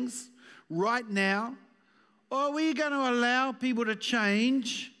other things right now? Or are we going to allow people to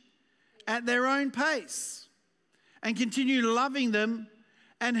change at their own pace and continue loving them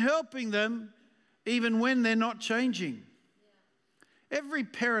and helping them even when they're not changing? Every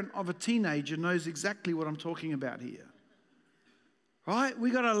parent of a teenager knows exactly what I'm talking about here. Right?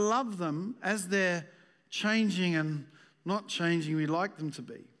 We've got to love them as they're changing and not changing we'd like them to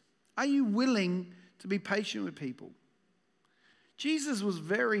be. Are you willing to be patient with people? Jesus was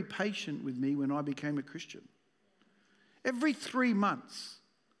very patient with me when I became a Christian. Every 3 months,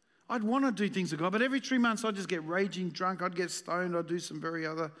 I'd want to do things with God, but every 3 months I'd just get raging drunk, I'd get stoned, I'd do some very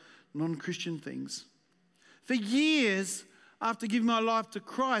other non-Christian things. For years after giving my life to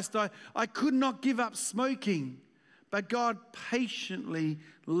Christ, I could not give up smoking, but God patiently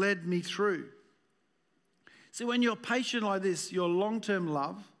led me through. See, when you're patient like this, your long-term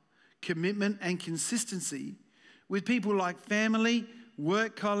love, commitment and consistency with people like family,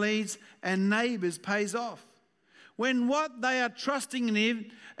 work colleagues, and neighbours pays off. When what they are trusting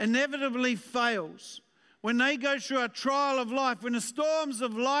in inevitably fails, when they go through a trial of life, when the storms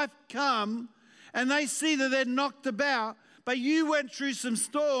of life come and they see that they're knocked about, but you went through some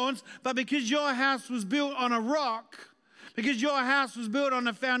storms, but because your house was built on a rock, because your house was built on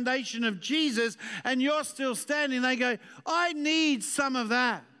the foundation of Jesus and you're still standing, they go, I need some of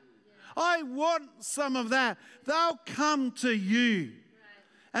that. I want some of that. They'll come to you.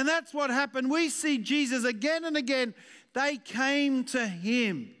 And that's what happened. We see Jesus again and again. They came to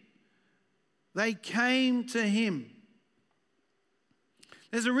him. They came to him.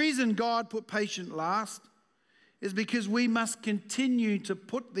 There's a reason God put patient last, is because we must continue to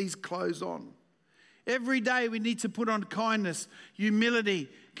put these clothes on. Every day we need to put on kindness, humility,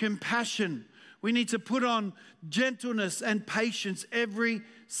 compassion. We need to put on gentleness and patience every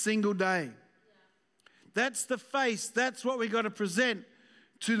single day. That's the face. That's what we've got to present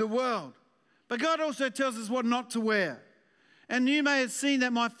to the world. But God also tells us what not to wear. And you may have seen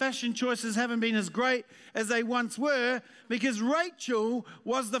that my fashion choices haven't been as great as they once were, because Rachel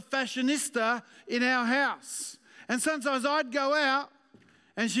was the fashionista in our house. And sometimes I'd go out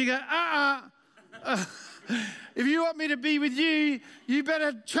and she'd go, if you want me to be with you, you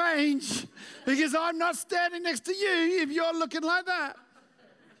better change, because I'm not standing next to you if you're looking like that.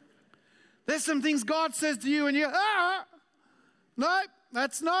 There's some things God says to you and you go, no,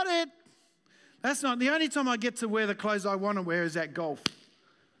 that's not it. That's not. The only time I get to wear the clothes I want to wear is at golf.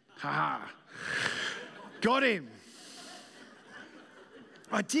 Ha ha. Got him.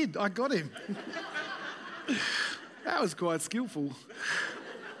 I did. I got him. That was quite skillful.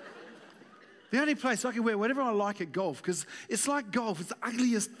 The only place I can wear whatever I like at golf, because it's like golf. It's the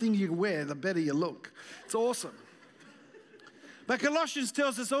ugliest thing you can wear, the better you look. It's awesome. But Colossians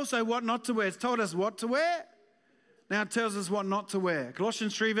tells us also what not to wear. It's told us what to wear. Now it tells us what not to wear.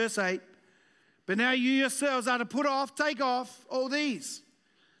 Colossians 3 verse 8. But now you yourselves are to put off, take off all these.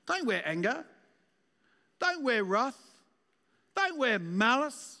 Don't wear anger. Don't wear wrath. Don't wear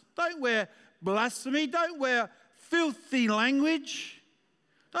malice. Don't wear blasphemy. Don't wear filthy language.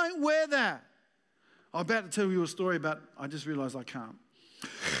 Don't wear that. I'm about to tell you a story, but I just realised I can't.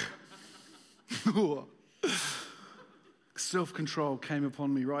 Self-control came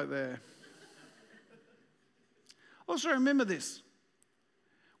upon me right there. Also remember this.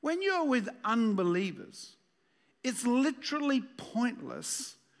 When you're with unbelievers, it's literally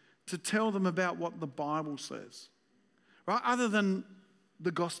pointless to tell them about what the Bible says, right? Other than the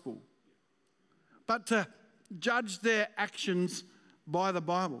gospel. But to judge their actions by the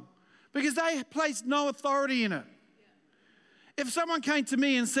Bible, because they place no authority in it. If someone came to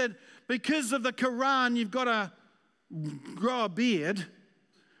me and said, because of the Quran, you've got to grow a beard,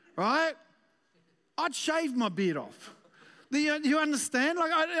 right? I'd shave my beard off. Do you understand?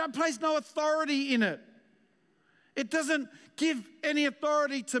 Like, I place no authority in it. It doesn't give any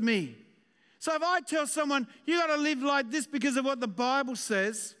authority to me. So if I tell someone, you got to live like this because of what the Bible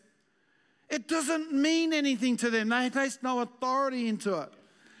says, it doesn't mean anything to them. They place no authority into it.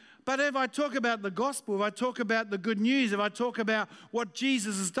 But if I talk about the gospel, if I talk about the good news, if I talk about what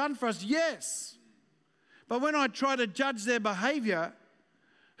Jesus has done for us, yes. But when I try to judge their behavior,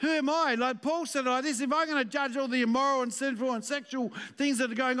 who am I? Like Paul said like this, if I'm going to judge all the immoral and sinful and sexual things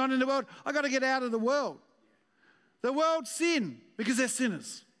that are going on in the world, I've got to get out of the world. The world's sin because they're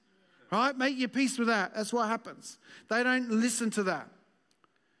sinners. Right? Make your peace with that. That's what happens. They don't listen to that.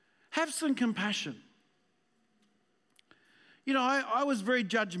 Have some compassion. You know, I was very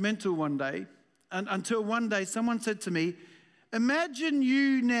judgmental one day, until one day someone said to me, imagine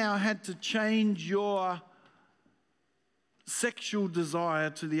you now had to change your sexual desire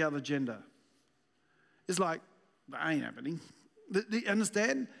to the other gender. It's like, that ain't happening. Do you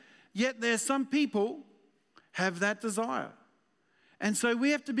understand? Yet there's some people have that desire. And so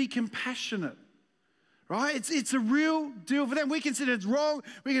we have to be compassionate, right? It's a real deal for them. We consider it's wrong.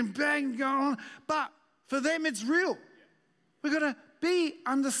 We can bang, go on. But for them, it's real. We've got to be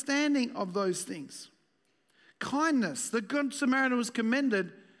understanding of those things. Kindness. The Good Samaritan was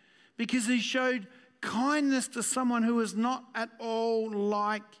commended because he showed kindness to someone who was not at all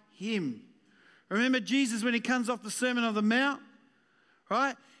like him. Remember Jesus when he comes off the Sermon on the Mount,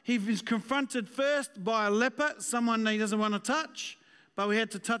 right? He was confronted first by a leper, someone he doesn't want to touch, but we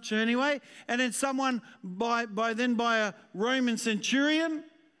had to touch her anyway. And then someone by a Roman centurion,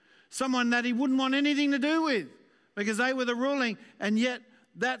 someone that he wouldn't want anything to do with because they were the ruling, and yet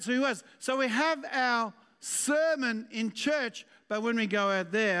that's who he was. So we have our sermon in church, but when we go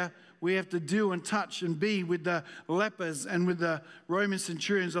out there, we have to do and touch and be with the lepers and with the Roman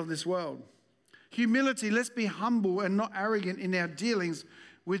centurions of this world. Humility, let's be humble and not arrogant in our dealings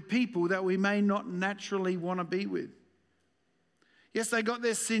with people that we may not naturally want to be with. Yes, they got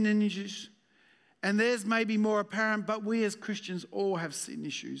their sin issues, and theirs may be more apparent, but we as Christians all have sin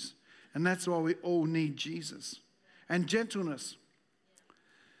issues, and that's why we all need Jesus. And gentleness.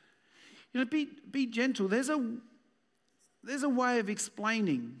 You know, be gentle. There's a way of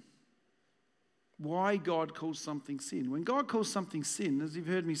explaining why God calls something sin. When God calls something sin, as you've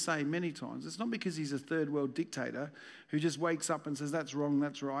heard me say many times, it's not because he's a third world dictator who just wakes up and says that's wrong,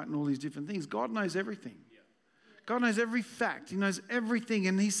 that's right, and all these different things. God knows everything. God knows every fact. He knows everything,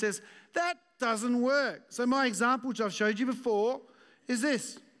 and he says, that doesn't work. So my example, which I've showed you before, is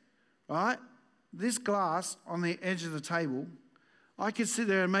this, right? This glass on the edge of the table, I could sit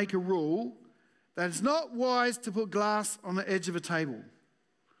there and make a rule that it's not wise to put glass on the edge of a table.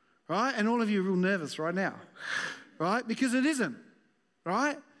 Right? And all of you are real nervous right now. Right? Because it isn't.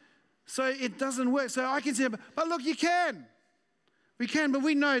 Right? So it doesn't work. So I can say, but look, you can. We can, but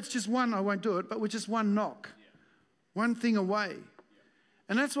we know it's just one, I won't do it, but we're just one knock. One thing away.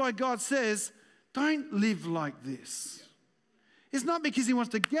 And that's why God says, don't live like this. It's not because he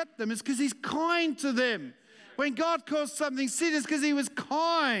wants to get them, it's because he's kind to them. When God calls something sin, it's because he was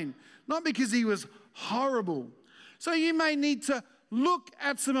kind, not because he was horrible. So you may need to look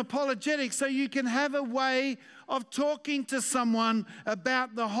at some apologetics so you can have a way of talking to someone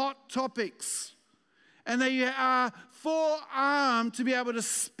about the hot topics. And that you are forearmed to be able to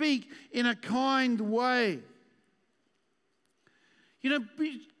speak in a kind way. You know,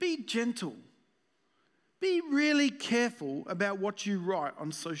 be gentle. Be really careful about what you write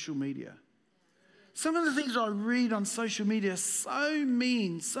on social media. Some of the things I read on social media are so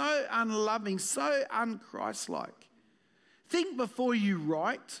mean, so unloving, so un-Christ-like. Think before you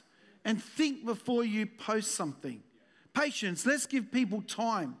write and think before you post something. Patience. Let's give people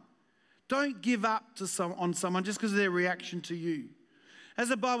time. Don't give up on someone just because of their reaction to you. As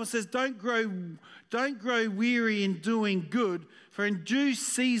the Bible says, don't grow weary in doing good, for in due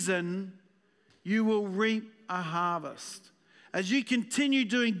season you will reap a harvest. As you continue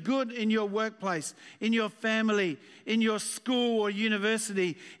doing good in your workplace, in your family, in your school or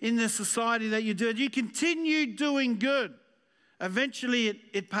university, in the society that you do, you continue doing good. Eventually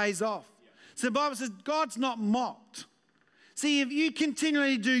it pays off. So the Bible says God's not mocked. See, if you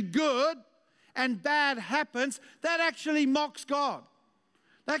continually do good and bad happens, that actually mocks God.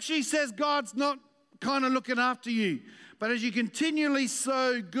 It actually says God's not kind of looking after you. But as you continually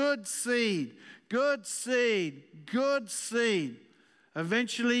sow good seed, good seed, good seed,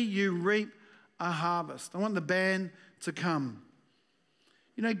 eventually you reap a harvest. I want the band to come.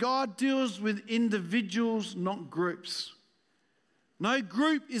 You know, God deals with individuals, not groups. No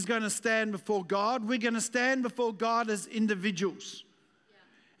group is going to stand before God. We're going to stand before God as individuals.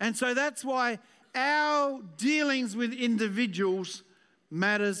 Yeah. And so that's why our dealings with individuals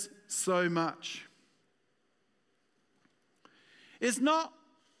matters so much. It's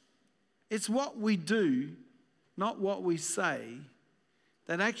what we do, not what we say,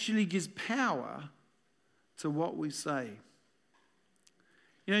 that actually gives power to what we say.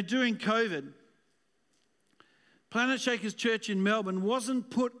 You know, during COVID, Planet Shakers Church in Melbourne wasn't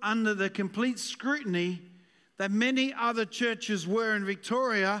put under the complete scrutiny that many other churches were in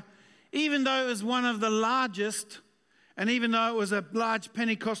Victoria, even though it was one of the largest and even though it was a large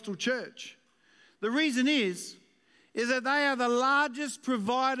Pentecostal church. The reason is that they are the largest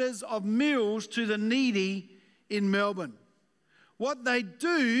providers of meals to the needy in Melbourne. What they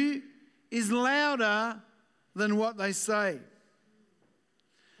do is louder than what they say.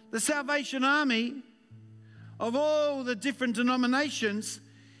 The Salvation Army, of all the different denominations,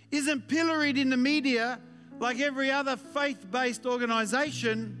 isn't pilloried in the media like every other faith-based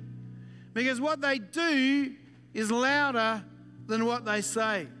organisation, because what they do is louder than what they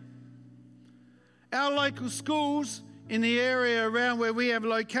say. Our local schools in the area around where we have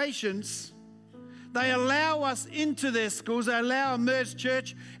locations, they allow us into their schools. They allow Emerge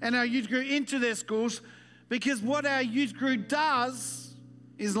Church and our youth group into their schools because what our youth group does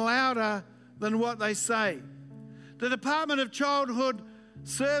is louder than what they say. The Department of Childhood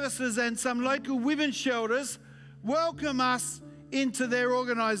Services and some local women's shelters welcome us into their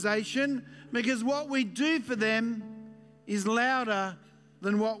organisation because what we do for them is louder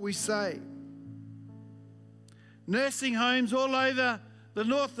than what we say. Nursing homes all over the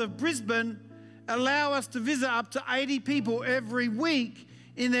north of Brisbane allow us to visit up to 80 people every week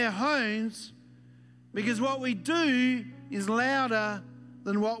in their homes because what we do is louder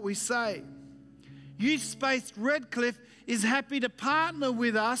than what we say. Youth Space Redcliffe is happy to partner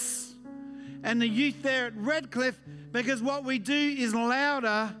with us and the youth there at Redcliffe because what we do is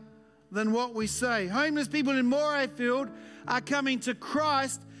louder than what we say. Homeless people in Morayfield are coming to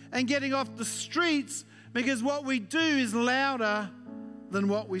Christ and getting off the streets because what we do is louder than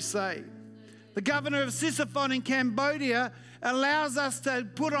what we say. The governor of Sisophon in Cambodia allows us to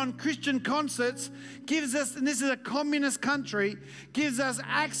put on Christian concerts, gives us, and this is a communist country, gives us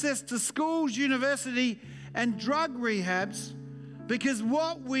access to schools, university, and drug rehabs because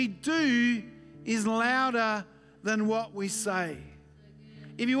what we do is louder than what we say.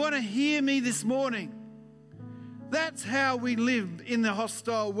 If you want to hear me this morning, that's how we live in the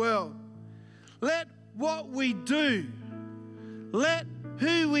hostile world. Let what we do, let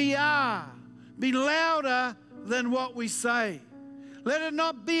who we are be louder than what we say. Let it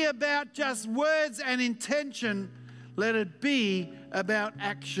not be about just words and intention. Let it be about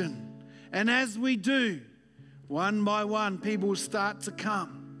action. And as we do, one by one, people will start to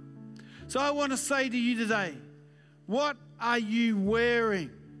come. So I want to say to you today, what are you wearing?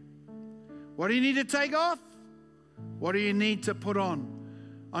 What do you need to take off? What do you need to put on?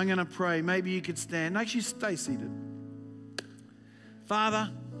 I'm going to pray. Maybe you could stand. Actually, stay seated.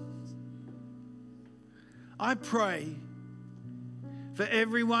 Father, I pray for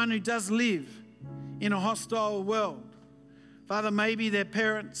everyone who does live in a hostile world. Father, maybe their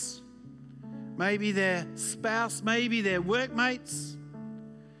parents, maybe their spouse, maybe their workmates,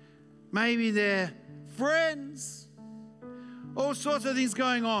 maybe their friends, all sorts of things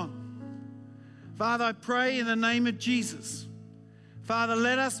going on. Father, I pray in the name of Jesus. Father,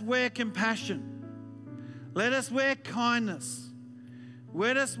 let us wear compassion. Let us wear kindness.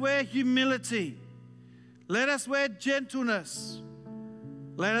 Let us wear humility. Let us wear gentleness.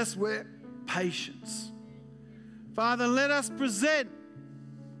 Let us wear patience. Father, let us present,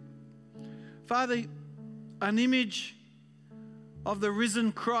 Father, an image of the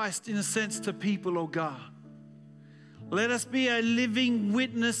risen Christ in a sense to people, oh God. Let us be a living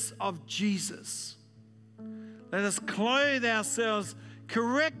witness of Jesus. Let us clothe ourselves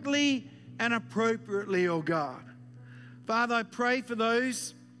correctly and appropriately, oh God. Father, I pray for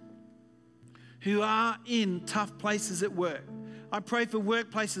those who are in tough places at work. I pray for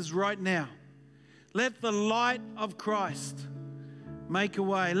workplaces right now. Let the light of Christ make a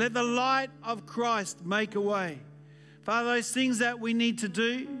way. Let the light of Christ make a way. Father, those things that we need to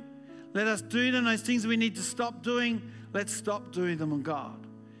do, let us do them. Those things we need to stop doing, let's stop doing them, oh God.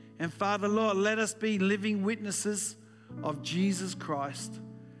 And Father, Lord, let us be living witnesses of Jesus Christ.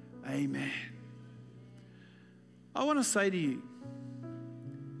 Amen. I want to say to you,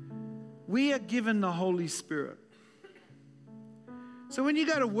 we are given the Holy Spirit. So when you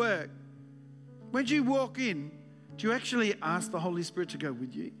go to work, when you walk in, do you actually ask the Holy Spirit to go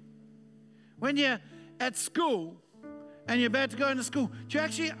with you? When you're at school and you're about to go into school, do you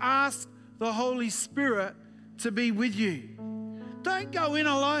actually ask the Holy Spirit to be with you? Don't go in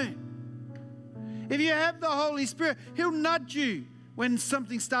alone. If you have the Holy Spirit, He'll nudge you when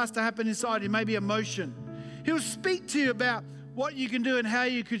something starts to happen inside you, maybe emotion. He'll speak to you about what you can do and how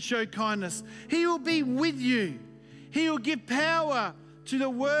you could show kindness. He will be with you. He will give power to the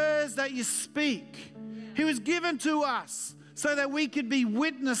words that you speak. He was given to us so that we could be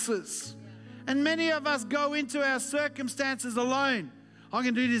witnesses. And many of us go into our circumstances alone. I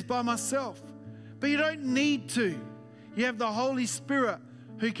can do this by myself. But you don't need to. You have the Holy Spirit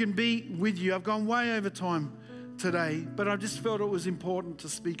who can be with you. I've gone way over time today, but I just felt it was important to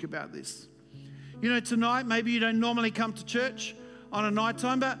speak about this. You know, tonight, maybe you don't normally come to church on a night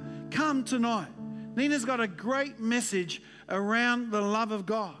time, but come tonight. Nina's got a great message around the love of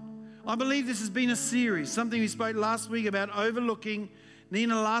God. I believe this has been a series, something we spoke last week about overlooking.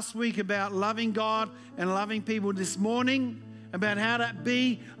 Nina last week about loving God and loving people. This morning about how to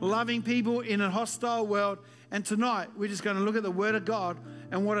be loving people in a hostile world. And tonight, we're just going to look at the Word of God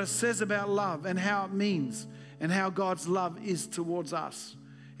and what it says about love and how it means and how God's love is towards us.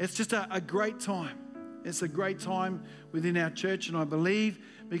 It's just a great time. It's a great time within our church, and I believe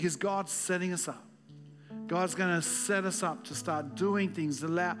because God's setting us up. God's going to set us up to start doing things,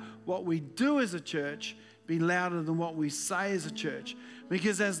 allow what we do as a church be louder than what we say as a church.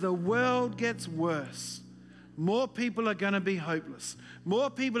 Because as the world gets worse, more people are going to be hopeless. More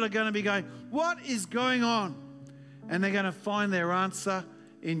people are going to be going, what is going on? And they're going to find their answer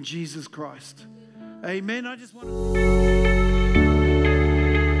in Jesus Christ. Amen. I just want to...